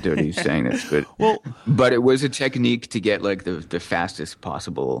feel dirty saying this, but it was a technique to get like the fastest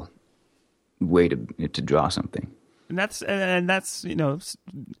possible way to draw something. And that's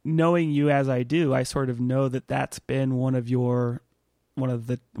knowing you as I do, I sort of know that's been one of the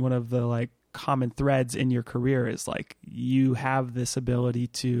like common threads in your career, is like you have this ability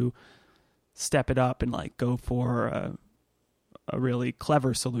to step it up and like go for a really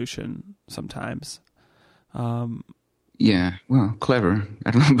clever solution sometimes. Yeah, well, clever.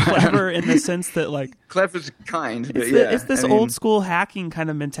 I don't know. Clever in the sense that like clever's kind. But it's this old school hacking kind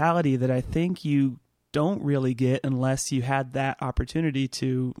of mentality that I think you don't really get unless you had that opportunity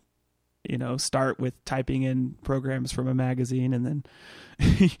to, start with typing in programs from a magazine and then.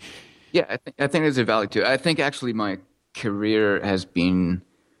 Yeah, I think there's a value to it. I think actually my career has been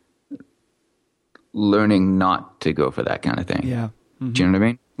learning not to go for that kind of thing. Yeah. Mm-hmm. Do you know what I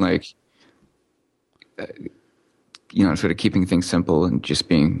mean? Like, sort of keeping things simple and just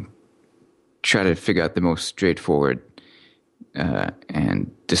try to figure out the most straightforward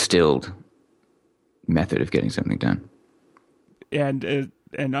and distilled method of getting something done. And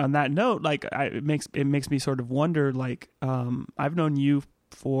on that note, like it makes me sort of wonder. Like I've known you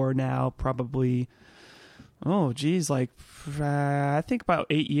for now probably, like I think about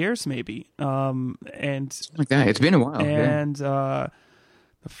 8 years maybe. And something like that. It's been a while. And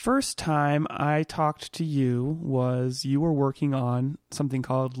the first time I talked to you was you were working on something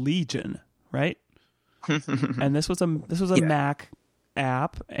called Legion, right? And this was a Mac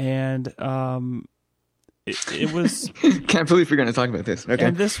app, and it was. Can't believe we're going to talk about this. Okay.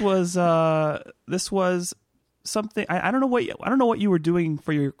 And this was something I don't know what you were doing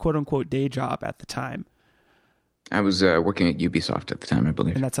for your quote unquote day job at the time. I was working at Ubisoft at the time, I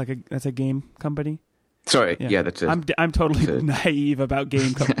believe. And that's a game company. Sorry, yeah, that's it. I'm totally naive about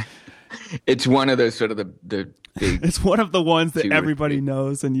game company. It's one of those sort of the big. It's one of the ones that everybody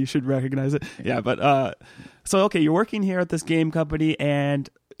knows, and you should recognize it. Yeah, but so okay, you're working here at this game company, and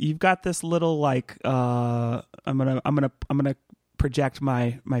you've got this little like I'm gonna project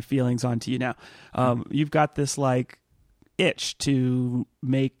my feelings onto you now. You've got this like itch to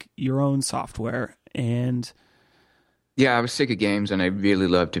make your own software, and yeah, I was sick of games, and I really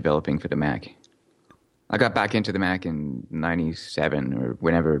loved developing for the Mac. I got back into the Mac in '97 or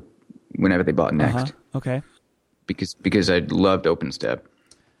whenever they bought Next. Okay. Because I loved OpenStep,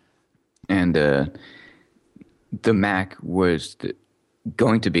 and the Mac was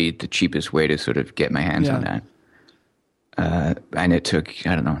going to be the cheapest way to sort of get my hands on that. And it took,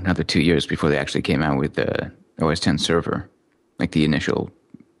 I don't know, another 2 years before they actually came out with the OS X server, like the initial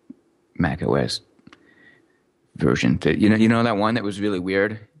Mac OS version. You know that one that was really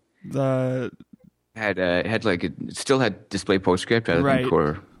weird. Had like it still had display PostScript rather than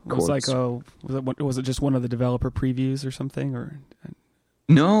core. It was like was it just one of the developer previews or something or?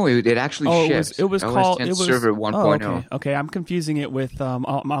 No, it actually shipped. It was called Server 1.0. Oh, okay. I'm confusing it with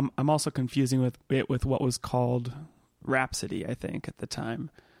I'm also confusing with what was called Rhapsody, I think, at the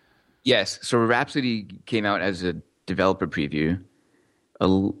time. Yes, so Rhapsody came out as a developer preview.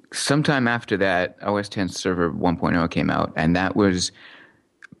 Sometime after that, OS X Server 1.0 came out, and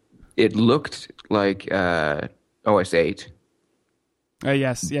it looked like OS 8.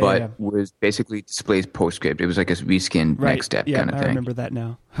 Yes, but was basically displays PostScript. It was like a reskinned Next Step kind of thing. I remember that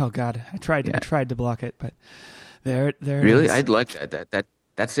now. Oh God, I tried to block it, but there. Really, I'd like that.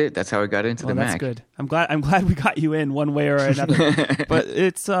 That's it. That's how I got into the Mac. That's good. I'm glad we got you in one way or another. But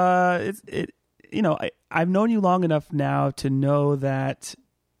it's I've known you long enough now to know that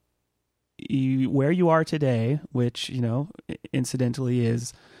where you are today, which incidentally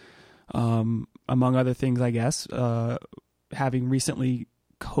is, among other things, I guess. Having recently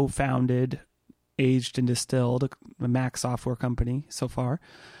co-founded Aged and Distilled, a Mac software company so far,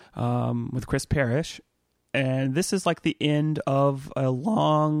 with Chris Parrish. And this is like the end of a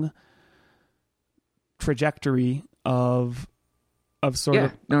long trajectory of sort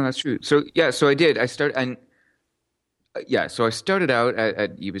of... No, that's true. So I did. I started out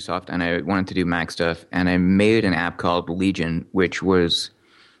at Ubisoft, and I wanted to do Mac stuff, and I made an app called Legion, which was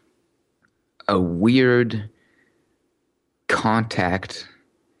a weird... contact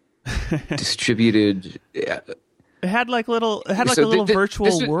distributed. It had like a little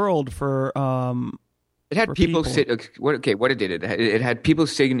virtual world for. It had people sit. What it did? It had people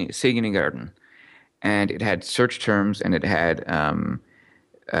singing in a garden, and it had search terms, and it had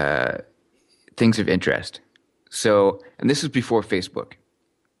things of interest. So, and this was before Facebook,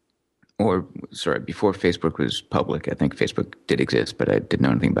 before Facebook was public. I think Facebook did exist, but I didn't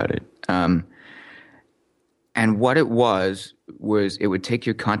know anything about it. And what it was it would take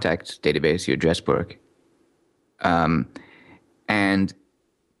your contacts database, your address book, and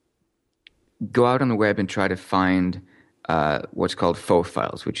go out on the web and try to find what's called faux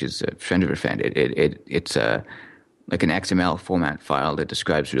files, which is a friend of a friend. It's like an XML format file that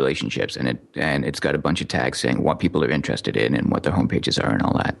describes relationships, and it's got a bunch of tags saying what people are interested in and what their home pages are and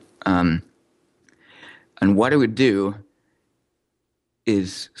all that. And what it would do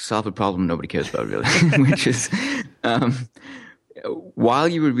is solve a problem nobody cares about, really, which is while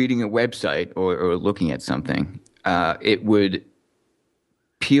you were reading a website or looking at something, it would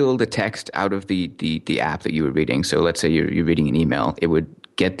peel the text out of the app that you were reading. So let's say you're reading an email. It would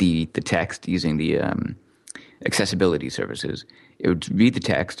get the text using the accessibility services. It would read the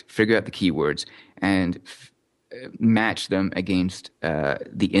text, figure out the keywords, and match them against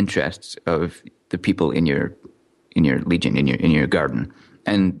the interests of the people in your Legion, in your garden,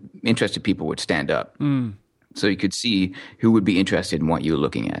 and interested people would stand up. So you could see who would be interested in what you were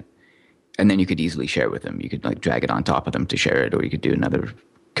looking at. And then you could easily share it with them. You could like drag it on top of them to share it, or you could do another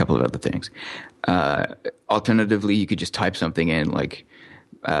couple of other things. Alternatively, you could just type something in like,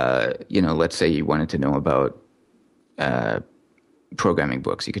 let's say you wanted to know about programming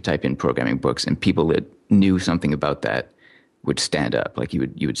books. You could type in programming books, and people that knew something about that would stand up. Like you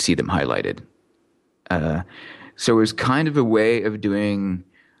would see them highlighted. So it was kind of a way of doing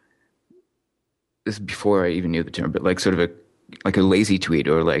this before I even knew the term, but like sort of a lazy tweet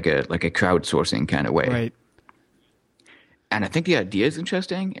or like a crowdsourcing kind of way. Right. And I think the idea is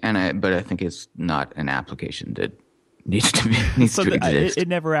interesting, but I think it's not an application that needs to exist. It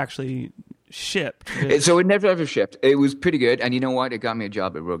never actually shipped. So it never ever shipped. It was pretty good, and you know what? It got me a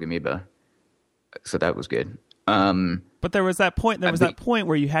job at Rogue Amoeba, so that was good. But there was that point. That point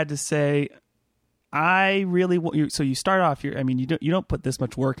where you had to say, I really want you. So you start off. You don't put this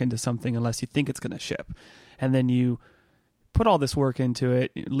much work into something unless you think it's going to ship, and then you put all this work into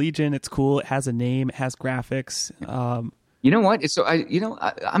it. Legion, it's cool. It has a name. It has graphics. You know what? So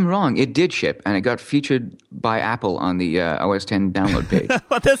I'm wrong. It did ship, and it got featured by Apple on the OS X download page.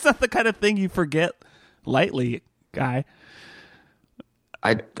 But that's not the kind of thing you forget lightly, guy.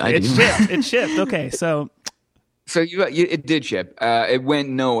 It shipped. Okay, so it did ship. It went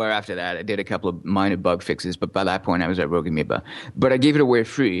nowhere after that. I did a couple of minor bug fixes, but by that point I was at Rogue Amoeba. But I gave it away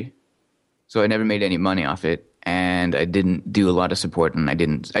free, so I never made any money off it, and I didn't do a lot of support, and I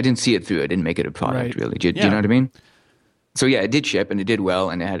didn't see it through. I didn't make it a product, really. Do you know what I mean? So yeah, it did ship, and it did well,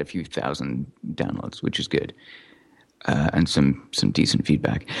 and it had a few thousand downloads, which is good, and some decent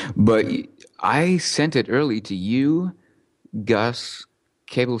feedback. But I sent it early to you, Gus,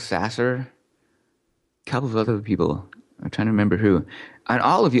 Cable Sasser, a couple of other people. I'm trying to remember who, and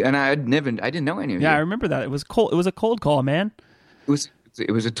all of you. And I didn't know any of you. Yeah, I remember that. It was cold. It was a cold call, man.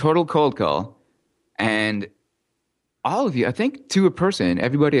 It was a total cold call, and all of you, I think to a person,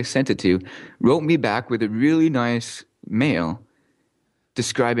 everybody I sent it to, wrote me back with a really nice mail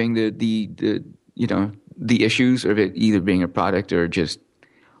describing the issues of it either being a product or just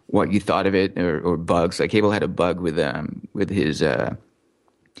what you thought of it or bugs. Like Cable had a bug with his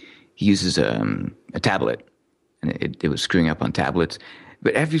he uses a tablet, and it was screwing up on tablets.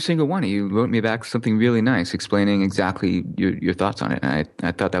 But every single one of you wrote me back something really nice explaining exactly your thoughts on it, and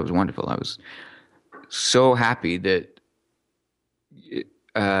I thought that was wonderful. I was so happy that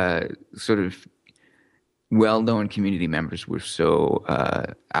sort of well-known community members were so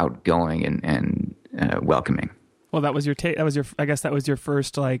outgoing and welcoming. Well, that was your I guess that was your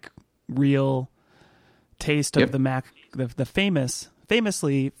first like real taste of the Mac, the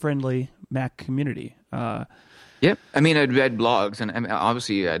famously friendly Mac community. Yep. I mean, I'd read blogs, and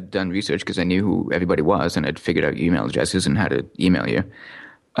obviously I'd done research because I knew who everybody was, and I'd figured out email addresses and how to email you.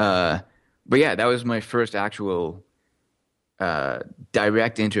 But yeah, that was my first actual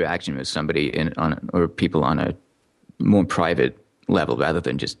direct interaction with somebody or people on a more private level rather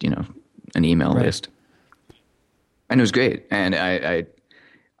than just an email list. And it was great, and I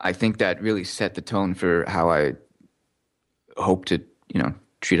think that really set the tone for how I hope to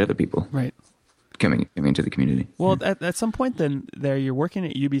treat other people. Right. Coming into the community. Well, at some point then you're working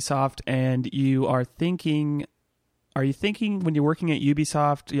at Ubisoft, and you are thinking. Are you thinking when you're working at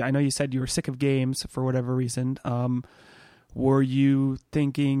Ubisoft? I know you said you were sick of games for whatever reason. Were you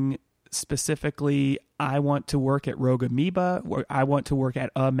thinking specifically, I want to work at Rogue Amoeba, or I want to work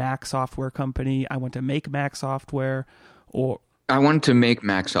at a Mac software company, I want to make Mac software, or I wanted to make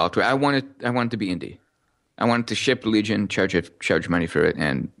Mac software. I wanted to be indie. I wanted to ship Legion, charge money for it,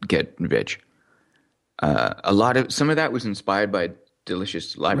 and get rich. Some of that was inspired by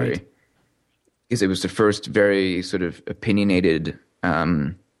Delicious Library, because it was the first very sort of opinionated,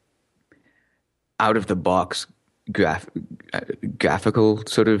 out of the box graphical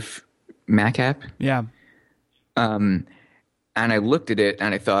sort of Mac app. Yeah. And I looked at it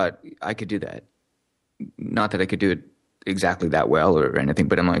and I thought I could do that. Not that I could do it exactly that well or anything,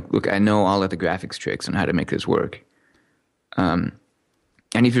 but I'm like, look, I know all of the graphics tricks on how to make this work. And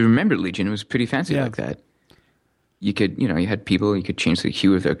if you remember Legion, it was pretty fancy like that. You could, you had people, you could change the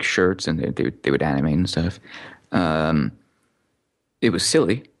hue of their shirts and they would animate and stuff. It was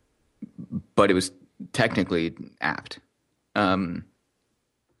silly, but it was technically apt. So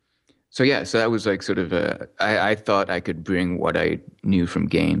that was like sort of I thought I could bring what I knew from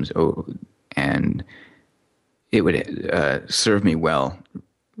games and it would serve me well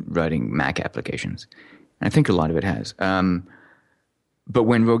writing Mac applications. And I think a lot of it has. But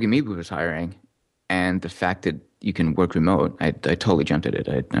when Rogue Amoeba was hiring, and the fact that you can work remote, I totally jumped at it.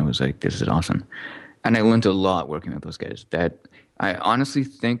 I was like, this is awesome. And I learned a lot working with those guys. That I honestly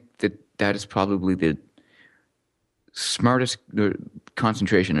think that is probably the smartest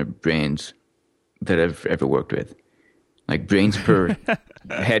concentration of brains that I've ever worked with. Like brains per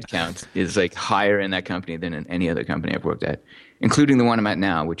head count is like higher in that company than in any other company I've worked at, including the one I'm at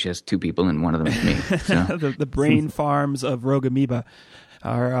now, which has 2 people and one of them is me. So. the brain farms of Rogue Amoeba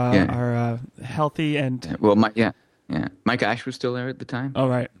are healthy and well, Mike Ash was still there at the time. Oh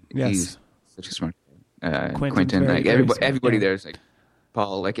right, yes, he's such a smart. Quentin, like everybody there is like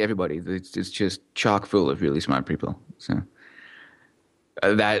Paul, like everybody. It's just chock full of really smart people. So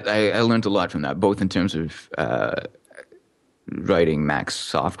that I learned a lot from that, both in terms of writing Mac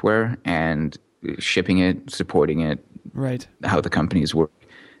software and shipping it, supporting it, right? How the companies work.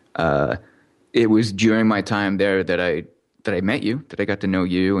 It was during my time there that I met you, that I got to know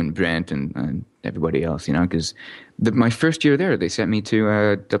you and Brent and everybody else. You know, because my first year there, they sent me to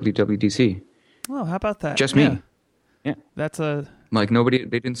WWDC. Oh, how about that? Just me. Yeah. That's like nobody.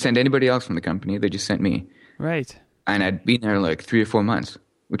 They didn't send anybody else from the company. They just sent me. Right. And I'd been there like 3 or 4 months,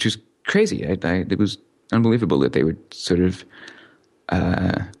 which is crazy. It was unbelievable that they would sort of.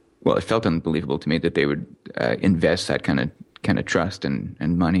 Well, it felt unbelievable to me that they would invest that kind of trust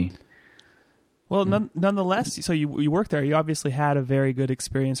and money. Well, nonetheless, so you worked there. You obviously had a very good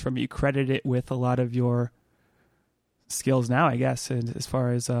experience from it. You credit it with a lot of your skills now, I guess, and as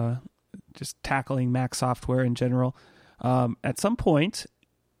far as just tackling Mac software in general. At some point,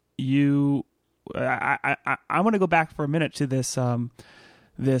 I want to go back for a minute to this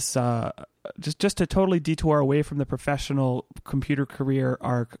just to totally detour away from the professional computer career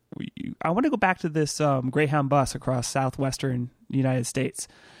arc. I want to go back to this Greyhound bus across southwestern United States,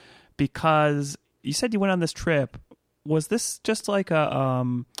 because you said you went on this trip. Was this just like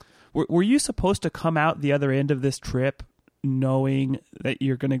were you supposed to come out the other end of this trip knowing that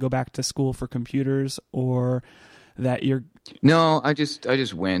you're going to go back to school for computers, or that you're... No, I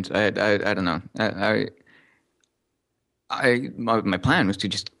just went. I don't know. My plan was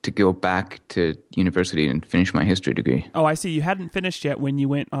to go back to university and finish my history degree. Oh, I see. You hadn't finished yet when you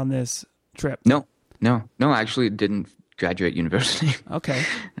went on this trip. No. I actually didn't graduate university. Okay.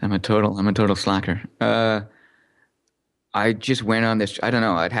 I'm a total slacker. I just went on this. I don't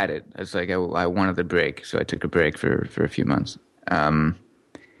know. I'd had it. I was like, I wanted the break, so I took a break for a few months. And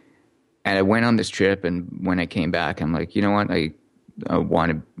I went on this trip, and when I came back, I'm like, you know what? I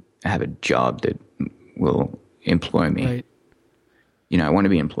want to have a job that will employ me. Right. You know, I want to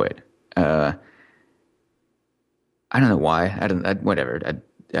be employed. I don't know why. Whatever.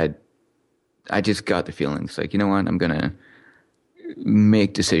 I just got the feelings like, you know what? I'm gonna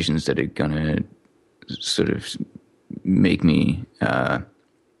make decisions that are gonna sort of make me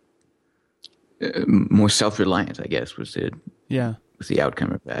more self-reliant, I guess, was the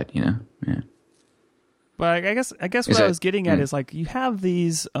outcome of that, you know? Yeah. But I guess what I was getting at is like, you have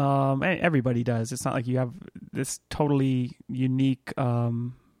these, everybody does. It's not like you have this totally unique,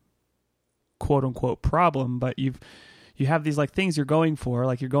 quote unquote problem, but you have these like things you're going for,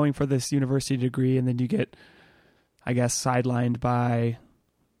 like you're going for this university degree, and then you get, I guess, sidelined by,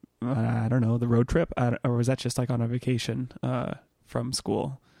 I don't know, the road trip, or was that just like on a vacation from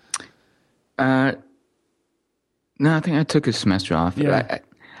school? No, I think I took a semester off. Yeah.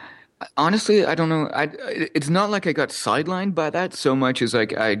 Honestly, I don't know. It's not like I got sidelined by that so much as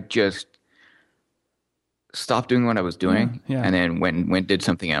like I just stopped doing what I was doing, and then went did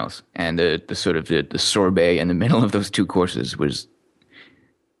something else. And the sort of the sorbet in the middle of those 2 courses was,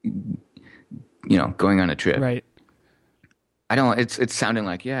 you know, going on a trip. Right. I don't. It's sounding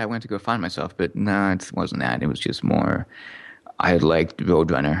like, I went to go find myself, but no, it wasn't that. It was just more. I liked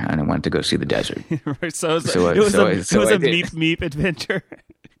Roadrunner, and I wanted to go see the desert. Right, so it was a meep adventure.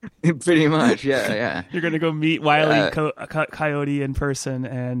 Pretty much, yeah. You're gonna go meet Wile E. Coyote in person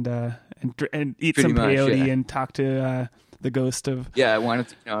and eat some peyote and talk to the ghost of. Yeah, I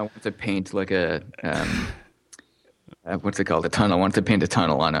wanted to paint like a what's it called? A tunnel. I wanted to paint a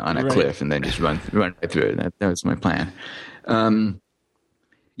tunnel on a cliff and then just run right through it. That was my plan. I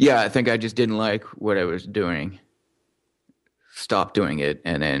think I just didn't like what I was doing. Stopped doing it,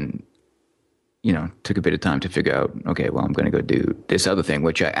 and then, you know, took a bit of time to figure out, okay, well, I'm going to go do this other thing,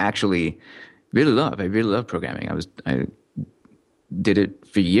 which I actually really love. I really love programming. I did it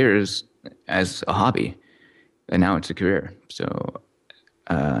for years as a hobby, and now it's a career. So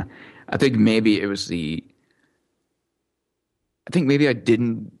I think maybe I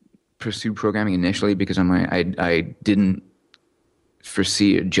didn't pursue programming initially because I didn't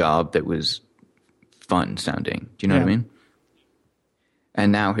foresee a job that was fun sounding. Do you know what I mean?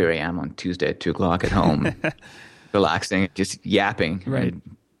 And now here I am on Tuesday at 2:00 at home, relaxing, just yapping. Right.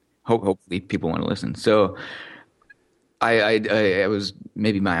 Hopefully people want to listen. So I was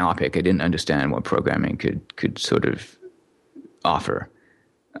maybe myopic. I didn't understand what programming could sort of offer.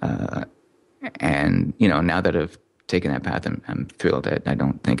 And now that I've taken that path, I'm thrilled that I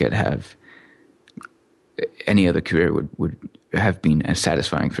don't think I'd have any other career would have been as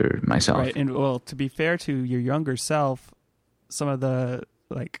satisfying for myself. Right. And well, to be fair to your younger self, some of the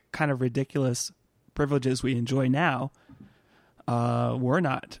like kind of ridiculous privileges we enjoy now were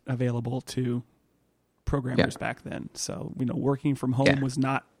not available to programmers back then. So, working from home was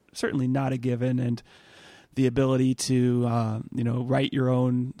certainly not a given, and the ability to, write your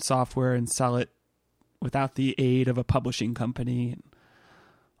own software and sell it without the aid of a publishing company.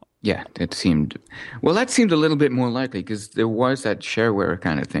 Yeah, that seemed a little bit more likely because there was that shareware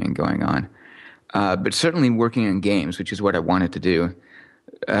kind of thing going on. But certainly working in games, which is what I wanted to do,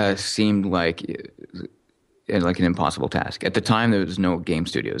 seemed like an impossible task. At the time, there was no game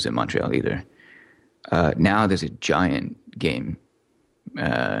studios in Montreal either. Now there's a giant game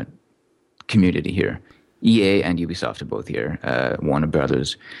community here. EA and Ubisoft are both here. Warner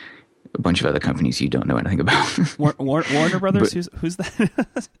Brothers, a bunch of other companies you don't know anything about. Warner Brothers? Who's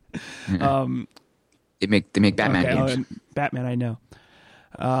that? They make Batman games. Batman, I know.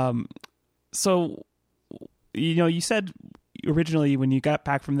 So, you said originally when you got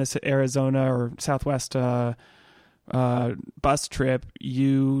back from this Arizona or Southwest bus trip,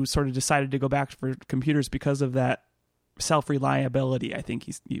 you sort of decided to go back for computers because of that self-reliability, I think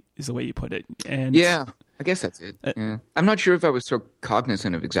is the way you put it. And yeah, I guess that's it. Yeah. I'm not sure if I was so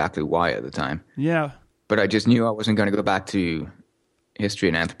cognizant of exactly why at the time. Yeah. But I just knew I wasn't going to go back to history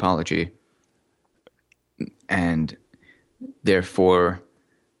and anthropology. And therefore,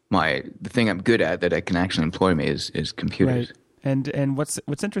 the thing I'm good at that I can actually employ me is computers. Right. And what's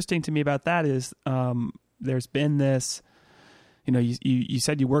interesting to me about that is there's been this, you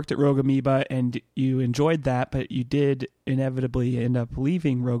said you worked at Rogue Amoeba and you enjoyed that, but you did inevitably end up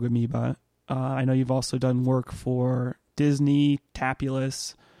leaving Rogue Amoeba. I know you've also done work for Disney,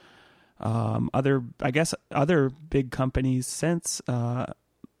 Tapulous, other big companies since.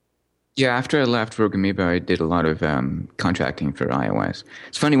 Yeah, after I left Rogue Amoeba, I did a lot of contracting for iOS.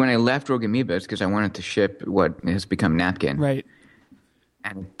 It's funny, when I left Rogue Amoeba, it's because I wanted to ship what has become Napkin. Right.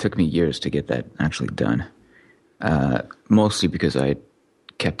 And it took me years to get that actually done. Mostly because I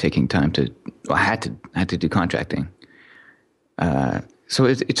kept taking time I had to do contracting. So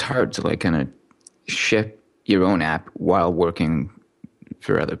it's hard to kind of ship your own app while working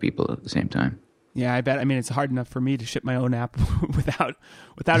for other people at the same time. Yeah, I bet. I mean, it's hard enough for me to ship my own app without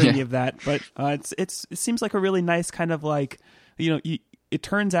any of that. But it seems like a really nice kind of it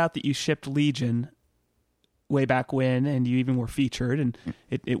turns out that you shipped Legion way back when, and you even were featured, and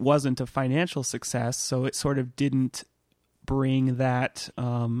it wasn't a financial success, so it sort of didn't bring that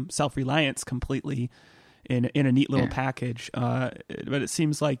self-reliance completely in a neat little package. But it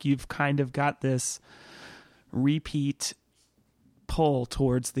seems like you've kind of got this repeat pull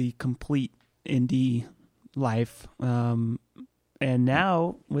towards the complete indie life, and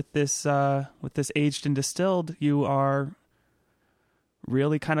now with this aged and distilled, you are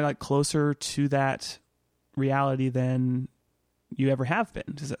really kind of closer to that reality than you ever have been.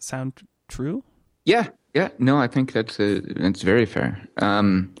 Does that sound true? Yeah. No, I think that's very fair.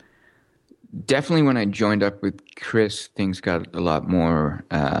 Definitely, when I joined up with Chris, things got a lot more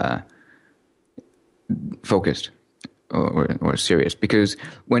focused or serious, because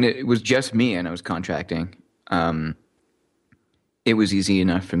when it was just me and I was contracting, it was easy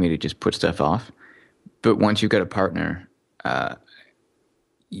enough for me to just put stuff off. But once you've got a partner, at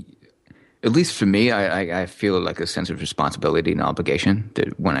least for me, I feel like a sense of responsibility and obligation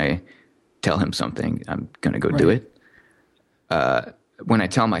that when I tell him something, I'm going to go do it. When I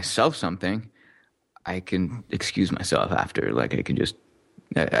tell myself something, I can excuse myself after. I can just,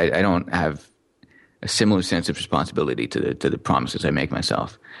 I don't have a similar sense of responsibility to the promises I make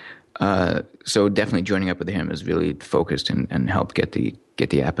myself. So definitely joining up with him has really focused and helped get the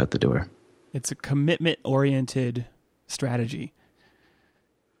app out the door. It's a commitment-oriented strategy.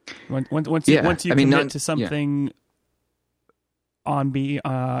 Once you commit to something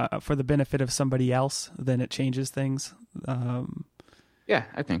for the benefit of somebody else, then it changes things. Yeah,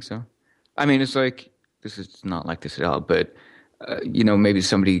 I think so. I mean, it's this is not like this at all, but maybe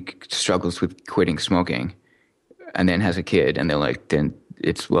somebody struggles with quitting smoking and then has a kid, and they're like, then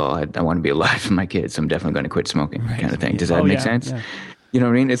it's, I want to be alive for my kids, so I'm definitely going to quit smoking, kind of thing. Does that make sense? Yeah. You know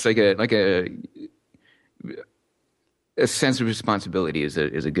what I mean? It's like a sense of responsibility is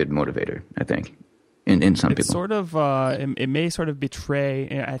a good motivator, I think, in some people. Sort of, it may sort of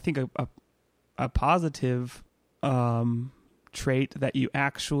betray, I think, a positive trait that you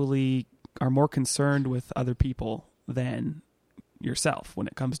actually are more concerned with other people than yourself when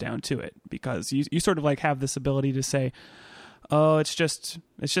it comes down to it, because you sort of like have this ability to say, oh, it's just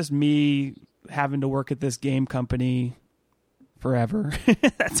me having to work at this game company forever.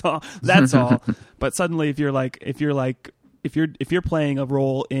 That's all. But suddenly if you're playing a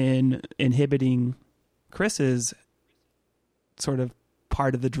role in inhibiting Chris's sort of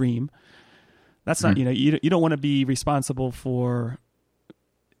part of the dream, that's not, you don't want to be responsible for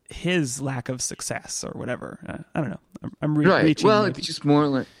his lack of success or whatever. I don't know. I'm reaching. Well, it's just more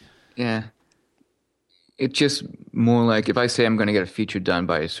like, yeah. It's just more like if I say I'm going to get a feature done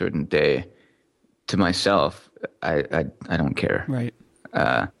by a certain day to myself, I don't care. Right.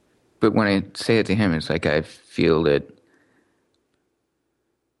 But when I say it to him, it's like I feel that.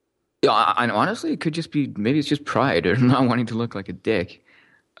 Yeah, and honestly, it could just be, maybe it's just pride or not wanting to look like a dick.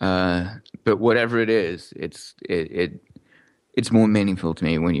 But whatever it is, it's more meaningful to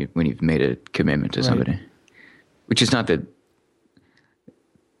me when you've made a commitment to somebody, which is not that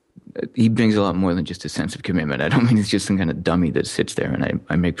he brings a lot more than just a sense of commitment. I don't mean it's just some kind of dummy that sits there and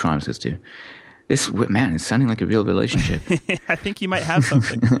I make promises to. This, man, it's sounding like a real relationship. I think you might have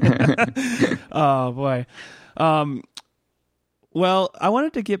something. Oh boy. Well, I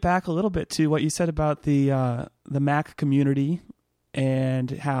wanted to get back a little bit to what you said about the Mac community and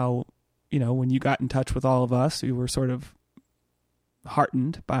how, when you got in touch with all of us, you were sort of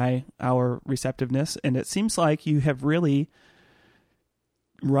heartened by our receptiveness. And it seems like you have really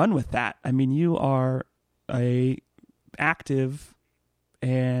run with that. I mean, you are a active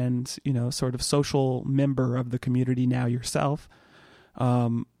and, sort of social member of the community now yourself.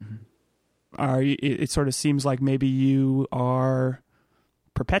 It sort of seems like maybe you are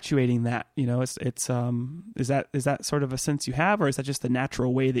perpetuating that, is that sort of a sense you have, or is that just the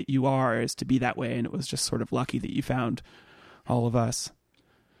natural way that you are, is to be that way? And it was just sort of lucky that you found all of us.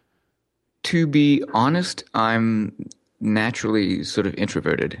 To be honest, I'm naturally sort of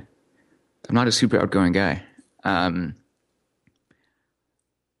introverted. I'm not a super outgoing guy.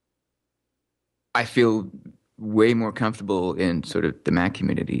 I feel way more comfortable in sort of the Mac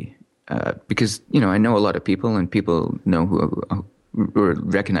community because, I know a lot of people and people know who or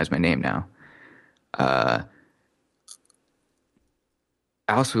recognize my name now. I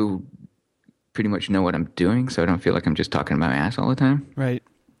also pretty much know what I'm doing, so I don't feel like I'm just talking about my ass all the time. Right.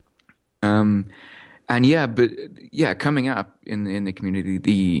 And coming up in the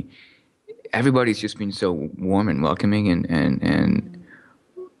community, everybody's just been so warm and welcoming, and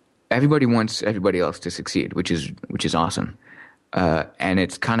everybody wants everybody else to succeed, which is awesome. And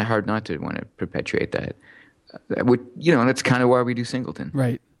it's kind of hard not to want to perpetuate that. That's kind of why we do Singleton.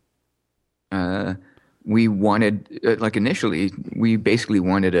 Right. We wanted, initially, we basically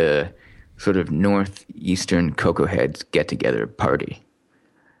wanted a sort of Northeastern Cocoa Heads get-together party.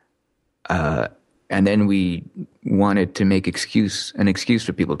 And then we wanted to make an excuse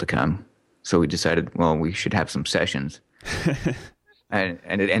for people to come. So we decided, well, we should have some sessions.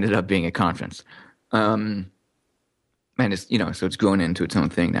 and it ended up being a conference. And it's, so it's grown into its own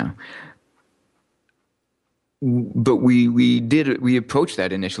thing now. But we approached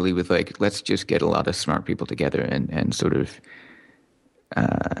that initially with let's just get a lot of smart people together and sort of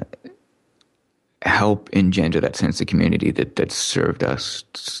help engender that sense of community that served us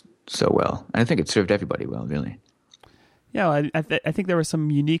so well. And I think it served everybody well, really. Yeah, I think there were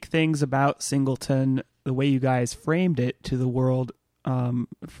some unique things about Singleton, the way you guys framed it to the world.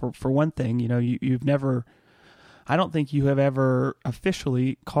 For one thing, you've never, I don't think you have ever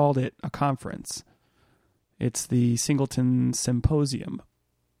officially called it a conference. It's the Singleton Symposium.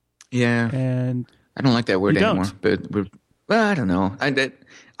 Yeah, and I don't like that word anymore. But I don't know.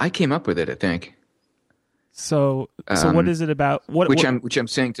 I came up with it, I think. So what is it about? Which I'm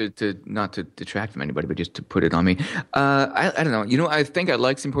saying to not to detract from anybody, but just to put it on me. I don't know. I think I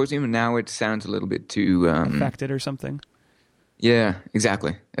like Symposium, and now it sounds a little bit too affected or something. Yeah,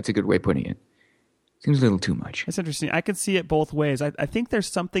 exactly. That's a good way of putting it. Seems a little too much. It's interesting. I could see it both ways. I think there's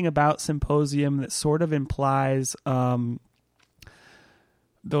something about Symposium that sort of implies the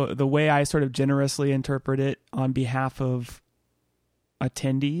way I sort of generously interpret it on behalf of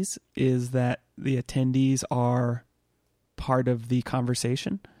attendees is that the attendees are part of the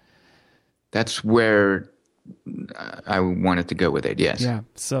conversation. That's where I wanted to go with it, yes. Yeah,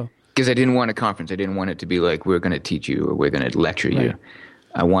 so... Because I didn't want a conference. I didn't want it to be like, we're going to teach you or we're going to lecture you. Right.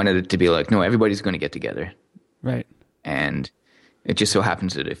 I wanted it to be like, no, everybody's going to get together. Right. And it just so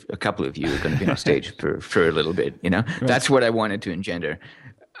happens that if a couple of you are going to be on stage for a little bit, Right. That's what I wanted to engender.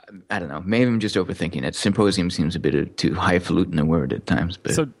 I don't know. Maybe I'm just overthinking it. Symposium seems a bit too highfalutin a word at times.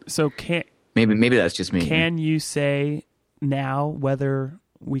 But so can maybe that's just me. Can you say now whether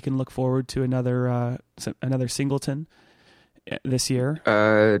we can look forward to another Singleton this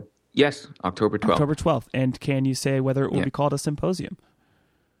year? Yes, October 12th. October 12th. And can you say whether it will be called a symposium?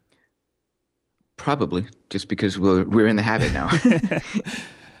 Probably, just because we're in the habit now.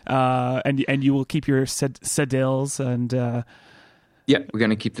 And you will keep your cedils and... Yeah, we're going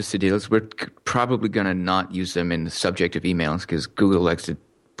to keep the cedils. We're probably going to not use them in the subject of emails because Google likes to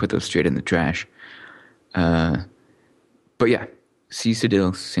put those straight in the trash. But yeah, C.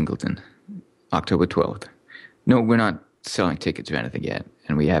 Cedils Singleton, October 12th. No, we're not selling tickets or anything yet,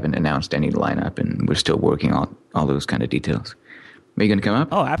 and we haven't announced any lineup, and we're still working on all those kind of details. Are you going to come up?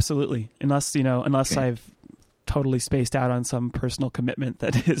 Oh, absolutely. Unless Okay. I've totally spaced out on some personal commitment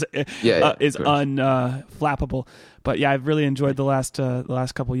that is unflappable. But yeah, I've really enjoyed the last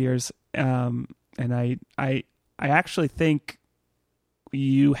couple of years, and I actually think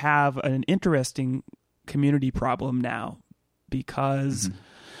you have an interesting community problem now because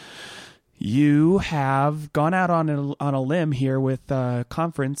you have gone out on a limb here with a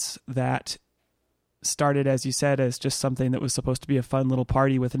conference that started, as you said, as just something that was supposed to be a fun little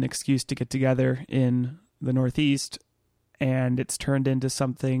party with an excuse to get together in the Northeast, and it's turned into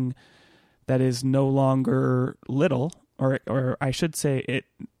something that is no longer little, or I should say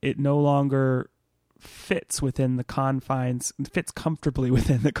it no longer fits comfortably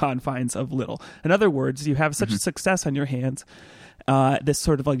within the confines of little. In other words, you have such a success on your hands. This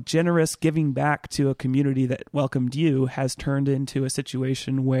sort of like generous giving back to a community that welcomed you has turned into a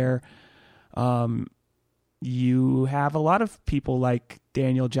situation where you have a lot of people like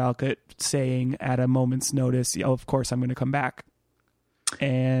Daniel Jalkut saying at a moment's notice, "Oh, of course I'm going to come back,"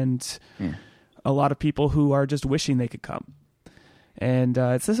 and a lot of people who are just wishing they could come. And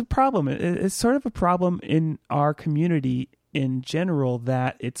it's just a problem. It's sort of a problem in our community in general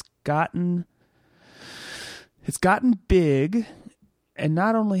that it's gotten big, and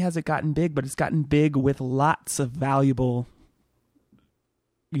not only has it gotten big, but it's gotten big with lots of valuable,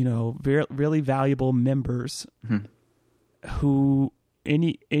 really valuable members who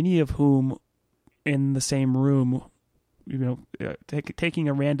any of whom in the same room, taking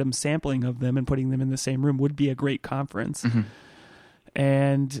a random sampling of them and putting them in the same room would be a great conference.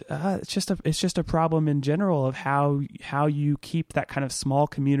 And it's just a problem in general of how you keep that kind of small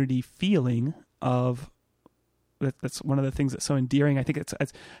community feeling of. That's one of the things that's so endearing. I think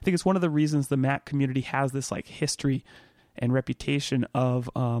it's one of the reasons the Mac community has this like history and reputation of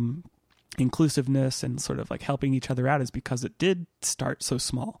inclusiveness and sort of like helping each other out, is because it did start so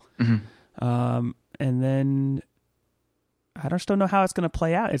small. And then I just don't know how it's going to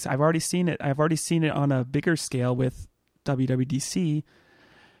play out. I've already seen it on a bigger scale with WWDC.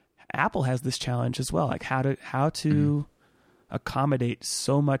 Apple has this challenge as well, like how to accommodate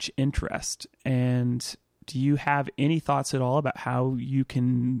so much interest. And do you have any thoughts at all about how you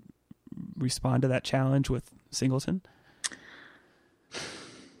can respond to that challenge with Singleton?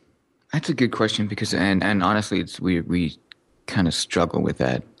 That's a good question because, and honestly, we kind of struggle with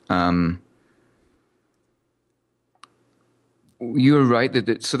that. You're right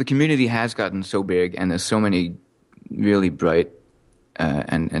that so the community has gotten so big, and there's so many really bright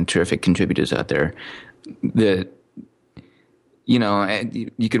and terrific contributors out there that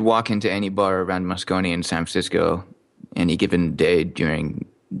you could walk into any bar around Moscone in San Francisco any given day during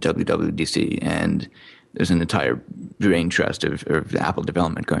WWDC, and there's an entire brain trust of Apple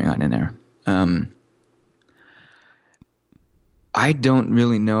development going on in there. I don't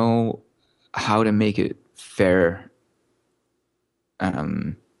really know how to make it fair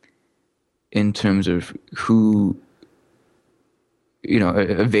in terms of who,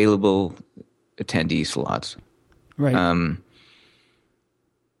 available attendee slots. Right.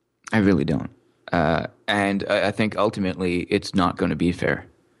 I really don't. And I think ultimately it's not going to be fair.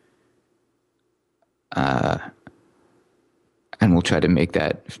 And we'll try to make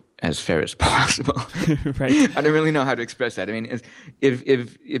that as fair as possible. Right. I don't really know how to express that. I mean, if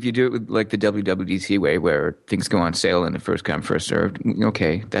you do it with like the WWDC way, where things go on sale in the first come, first served,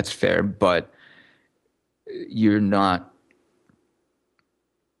 okay, that's fair, but you're not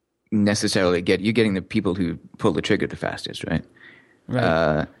necessarily you're getting the people who pull the trigger the fastest, right?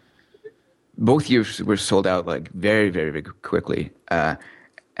 Right. Both years were sold out like very, very, very quickly,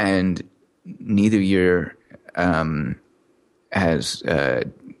 and neither year has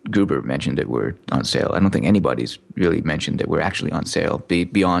Gruber mentioned that we're on sale. I don't think anybody's really mentioned that we're actually on sale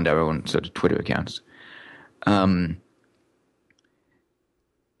beyond our own sort of Twitter accounts. And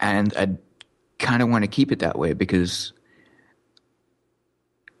I kind of want to keep it that way because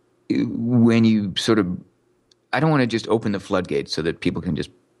when you sort of, I don't want to just open the floodgates so that people can just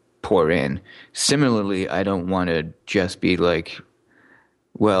pour in. Similarly, I don't want to just be like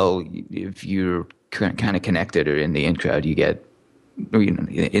well, if you're kind of connected or in the in crowd, you get, or,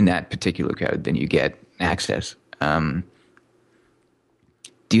 in that particular crowd, then you get access. Do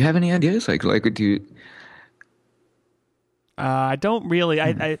you have any ideas? Like do you? I don't really.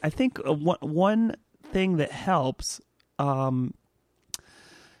 I think one thing that helps at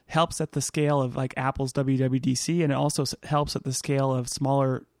the scale of like Apple's WWDC, and it also helps at the scale of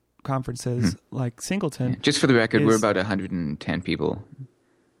smaller conferences like Singleton. Just for the record, we're about 110 people.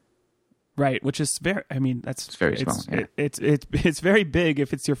 Right, which is very. I mean, it's very small. Yeah. It's very big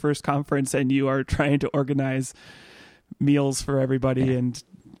if it's your first conference and you are trying to organize meals for everybody and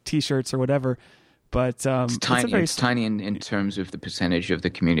T-shirts or whatever. But it's tiny. It's tiny in terms of the percentage of the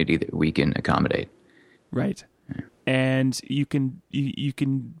community that we can accommodate. Right, and you can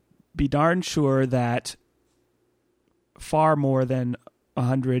be darn sure that far more than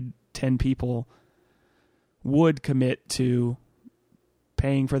 110 people would commit to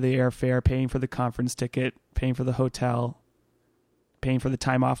paying for the airfare, paying for the conference ticket, paying for the hotel, paying for the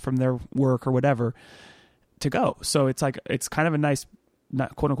time off from their work or whatever to go. So it's kind of a nice,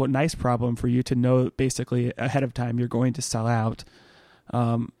 not quote unquote nice problem for you to know basically ahead of time you're going to sell out.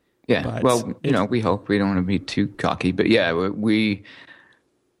 Well, we hope. We don't want to be too cocky, but yeah, we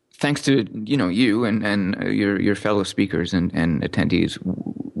thanks to you and your fellow speakers and attendees,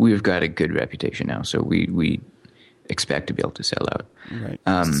 we've got a good reputation now. So we expect to be able to sell out. Right.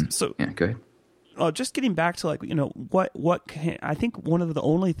 So yeah, go ahead. Just getting back to I think one of the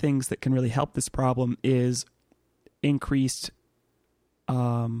only things that can really help this problem is increased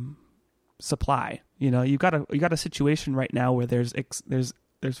supply. You've got a situation right now where there's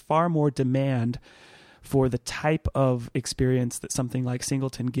far more demand for the type of experience that something like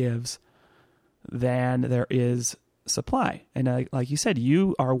Singleton gives than there is supply. And like you said,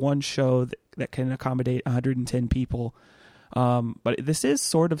 you are one show that can accommodate 110 people. But this is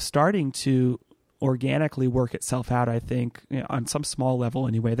sort of starting to organically work itself out, I think, on some small level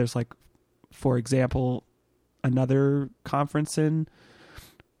anyway. There's for example, another conference in,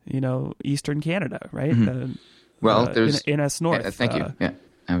 Eastern Canada, right? Mm-hmm. There's NS North. Thank you. Yeah.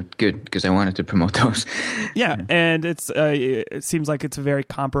 Good, because I wanted to promote those. Yeah, and it seems like it's very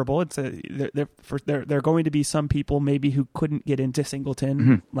comparable. There are going to be some people maybe who couldn't get into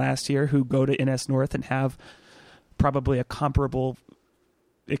Singleton last year who go to NS North and have probably a comparable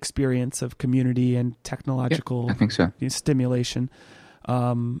experience of community and technological I think so. Stimulation.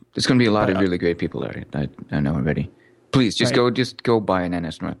 There's going to be a lot of really great people there. I know already. Please just go buy an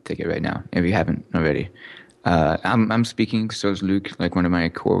NS North ticket right now if you haven't already. I'm speaking, so is Luke, one of my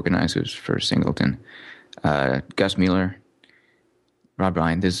co-organizers for Singleton. Gus Mueller, Rob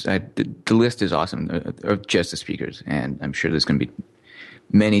Ryan. The list is awesome of just the speakers, and I'm sure there's going to be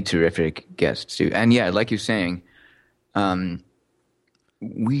many terrific guests too. And yeah, like you're saying,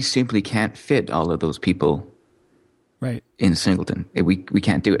 we simply can't fit all of those people right in Singleton. We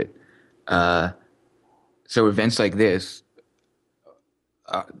can't do it. So events like this,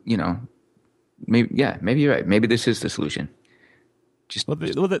 maybe you're right. Maybe this is the solution.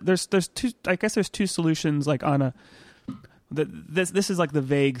 There's two. I guess there's two solutions. This is the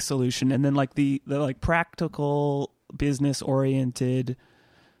vague solution, and then the practical business oriented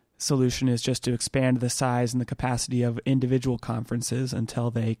solution is just to expand the size and the capacity of individual conferences until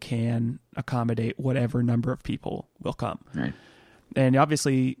they can accommodate whatever number of people will come. Right. And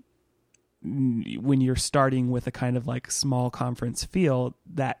obviously, when you're starting with a kind of small conference feel,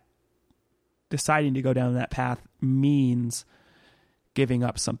 that deciding to go down that path means giving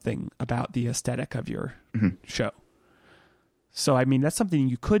up something about the aesthetic of your show. So, I mean, that's something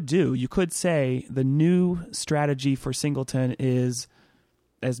you could do. You could say the new strategy for Singleton is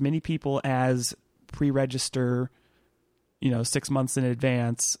as many people as pre-register, 6 months in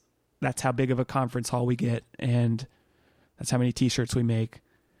advance. That's how big of a conference hall we get, and that's how many T-shirts we make.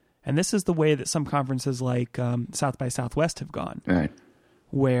 And this is the way that some conferences like South by Southwest have gone. Right.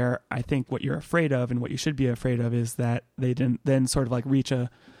 Where I think what you're afraid of and what you should be afraid of is that they didn't then sort of reach a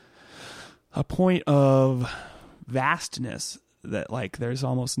point of vastness that there's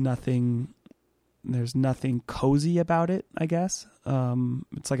almost nothing, there's nothing cozy about it, I guess.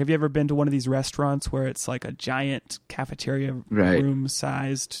 It's have you ever been to one of these restaurants where it's a giant cafeteria room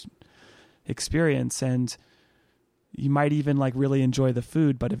sized experience, and you might even we enjoy the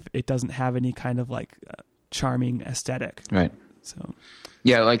food, but if it doesn't have any kind of charming aesthetic. Right. So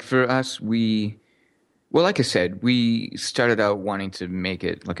yeah, for us, like I said, we started out wanting to make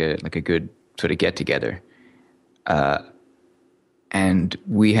it like a good sort of get together, and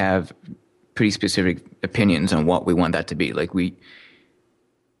we have pretty specific opinions on what we want that to be.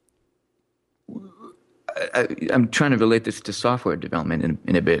 I'm trying to relate this to software development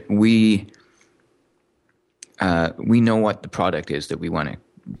in a bit. We know what the product is that we want to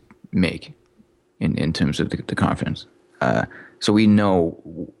make in terms of the conference. So we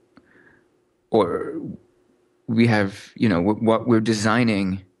know, or we have, what we're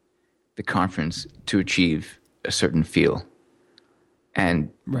designing the conference to achieve a certain feel. And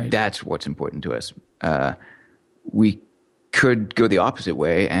that's what's important to us. We could go the opposite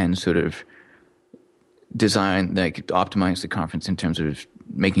way and sort of optimize the conference in terms of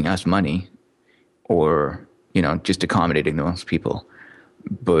making us money, or just accommodating the most people,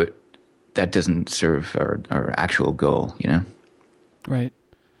 but that doesn't serve our actual goal. Right.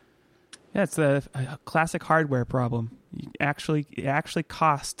 Yeah, it's a classic hardware problem. It actually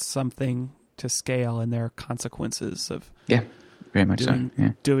costs something to scale, and there are consequences of very much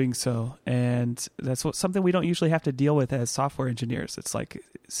doing so. And that's something we don't usually have to deal with as software engineers. It's like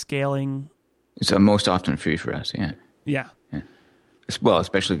scaling. It's most often free for us. Yeah. Well,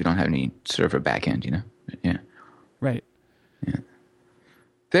 especially if you don't have any server backend, Yeah. Right. Yeah.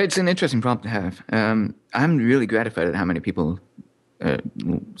 It's an interesting problem to have. I'm really gratified at how many people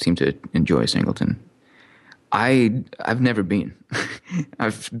seem to enjoy Singleton. I've never been.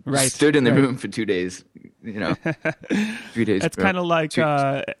 I've stood in the room for 2 days. 3 days. It's kind of like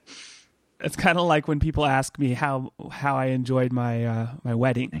it's kind of like when people ask me how I enjoyed my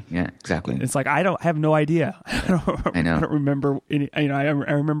wedding. Yeah, exactly. It's like I have no idea. I know. I don't remember any. I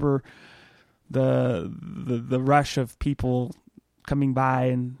remember the rush of people coming by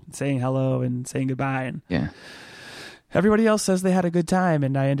and saying hello and saying goodbye, and everybody else says they had a good time,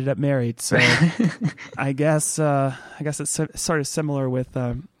 and I ended up married. So I guess it's sort of similar with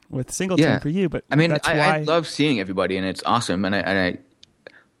Singleton for you. But I mean, that's I love seeing everybody, and it's awesome.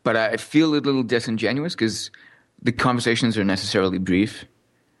 But I feel a little disingenuous because the conversations are necessarily brief,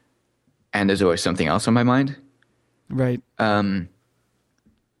 and there's always something else on my mind. Right.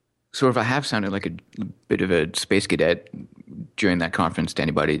 So if I have sounded like a bit of a space cadet during that conference to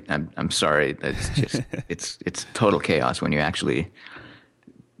anybody, I'm sorry. That's just it's total chaos when you actually,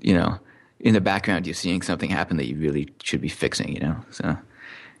 in the background you're seeing something happen that you really should be fixing. So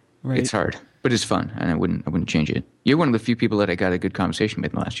it's hard, but it's fun, and I wouldn't change it. You're one of the few people that I got a good conversation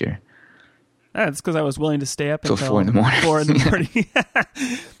with last year. That's because I was willing to stay up until 4 in the morning. 4 in the morning.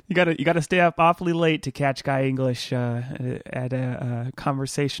 You got to stay up awfully late to catch Guy English at a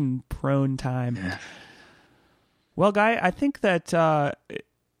conversation prone time. Yeah. Well, Guy, I think that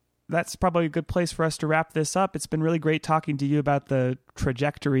that's probably a good place for us to wrap this up. It's been really great talking to you about the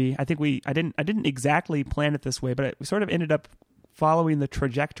trajectory. I think I didn't exactly plan it this way, but we sort of ended up following the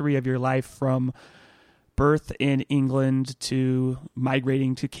trajectory of your life from birth in England to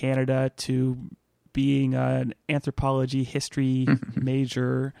migrating to Canada to being an anthropology history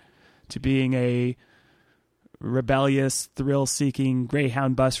major to being a rebellious, thrill-seeking,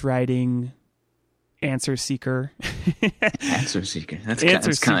 Greyhound bus riding answer seeker. Answer seeker.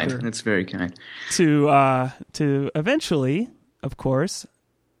 That's kind. That's very kind. To eventually, of course,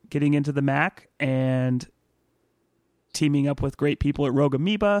 getting into the Mac and teaming up with great people at Rogue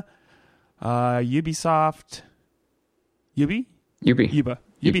Amoeba, Ubisoft, Ubisoft,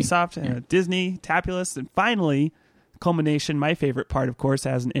 Disney, Tapulous, and finally, culmination, my favorite part, of course,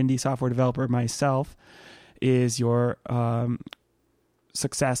 as an indie software developer myself, is your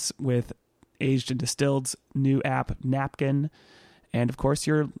success with Aged and Distilled's new app, Napkin, and of course,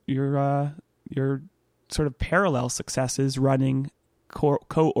 your sort of parallel successes running,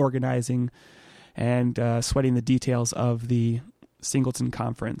 co-organizing, and sweating the details of the Singleton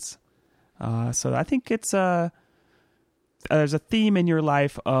conference. So I think it's there's a theme in your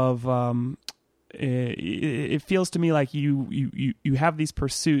life of it feels to me like you have these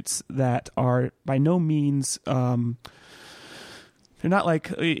pursuits that are by no means they're not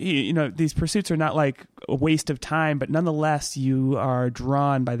like these pursuits are not like a waste of time, but nonetheless you are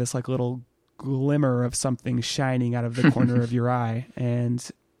drawn by this like little glimmer of something shining out of the corner of your eye. And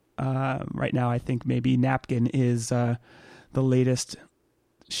right now I think maybe Napkin is the latest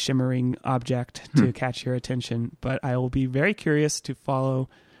shimmering object to catch your attention, but I will be very curious to follow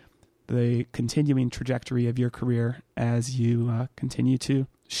the continuing trajectory of your career as you continue to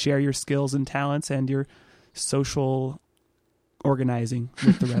share your skills and talents and your social organizing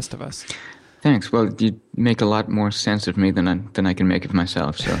with the rest of us. Thanks. Well, you make a lot more sense of me than I can make of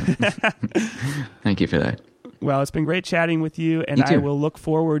myself, so thank you for that. Well, it's been great chatting with you, and I will look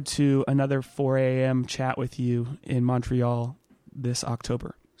forward to another 4 a.m. chat with you in Montreal this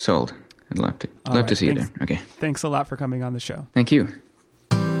October. Sold. I'd love to. Love to see you there. Okay. Thanks a lot for coming on the show. Thank you.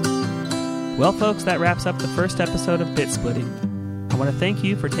 Well, folks, that wraps up the first episode of Bit Splitting. I want to thank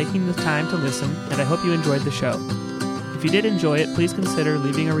you for taking the time to listen, and I hope you enjoyed the show. If you did enjoy it, please consider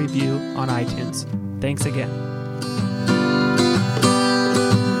leaving a review on iTunes. Thanks again.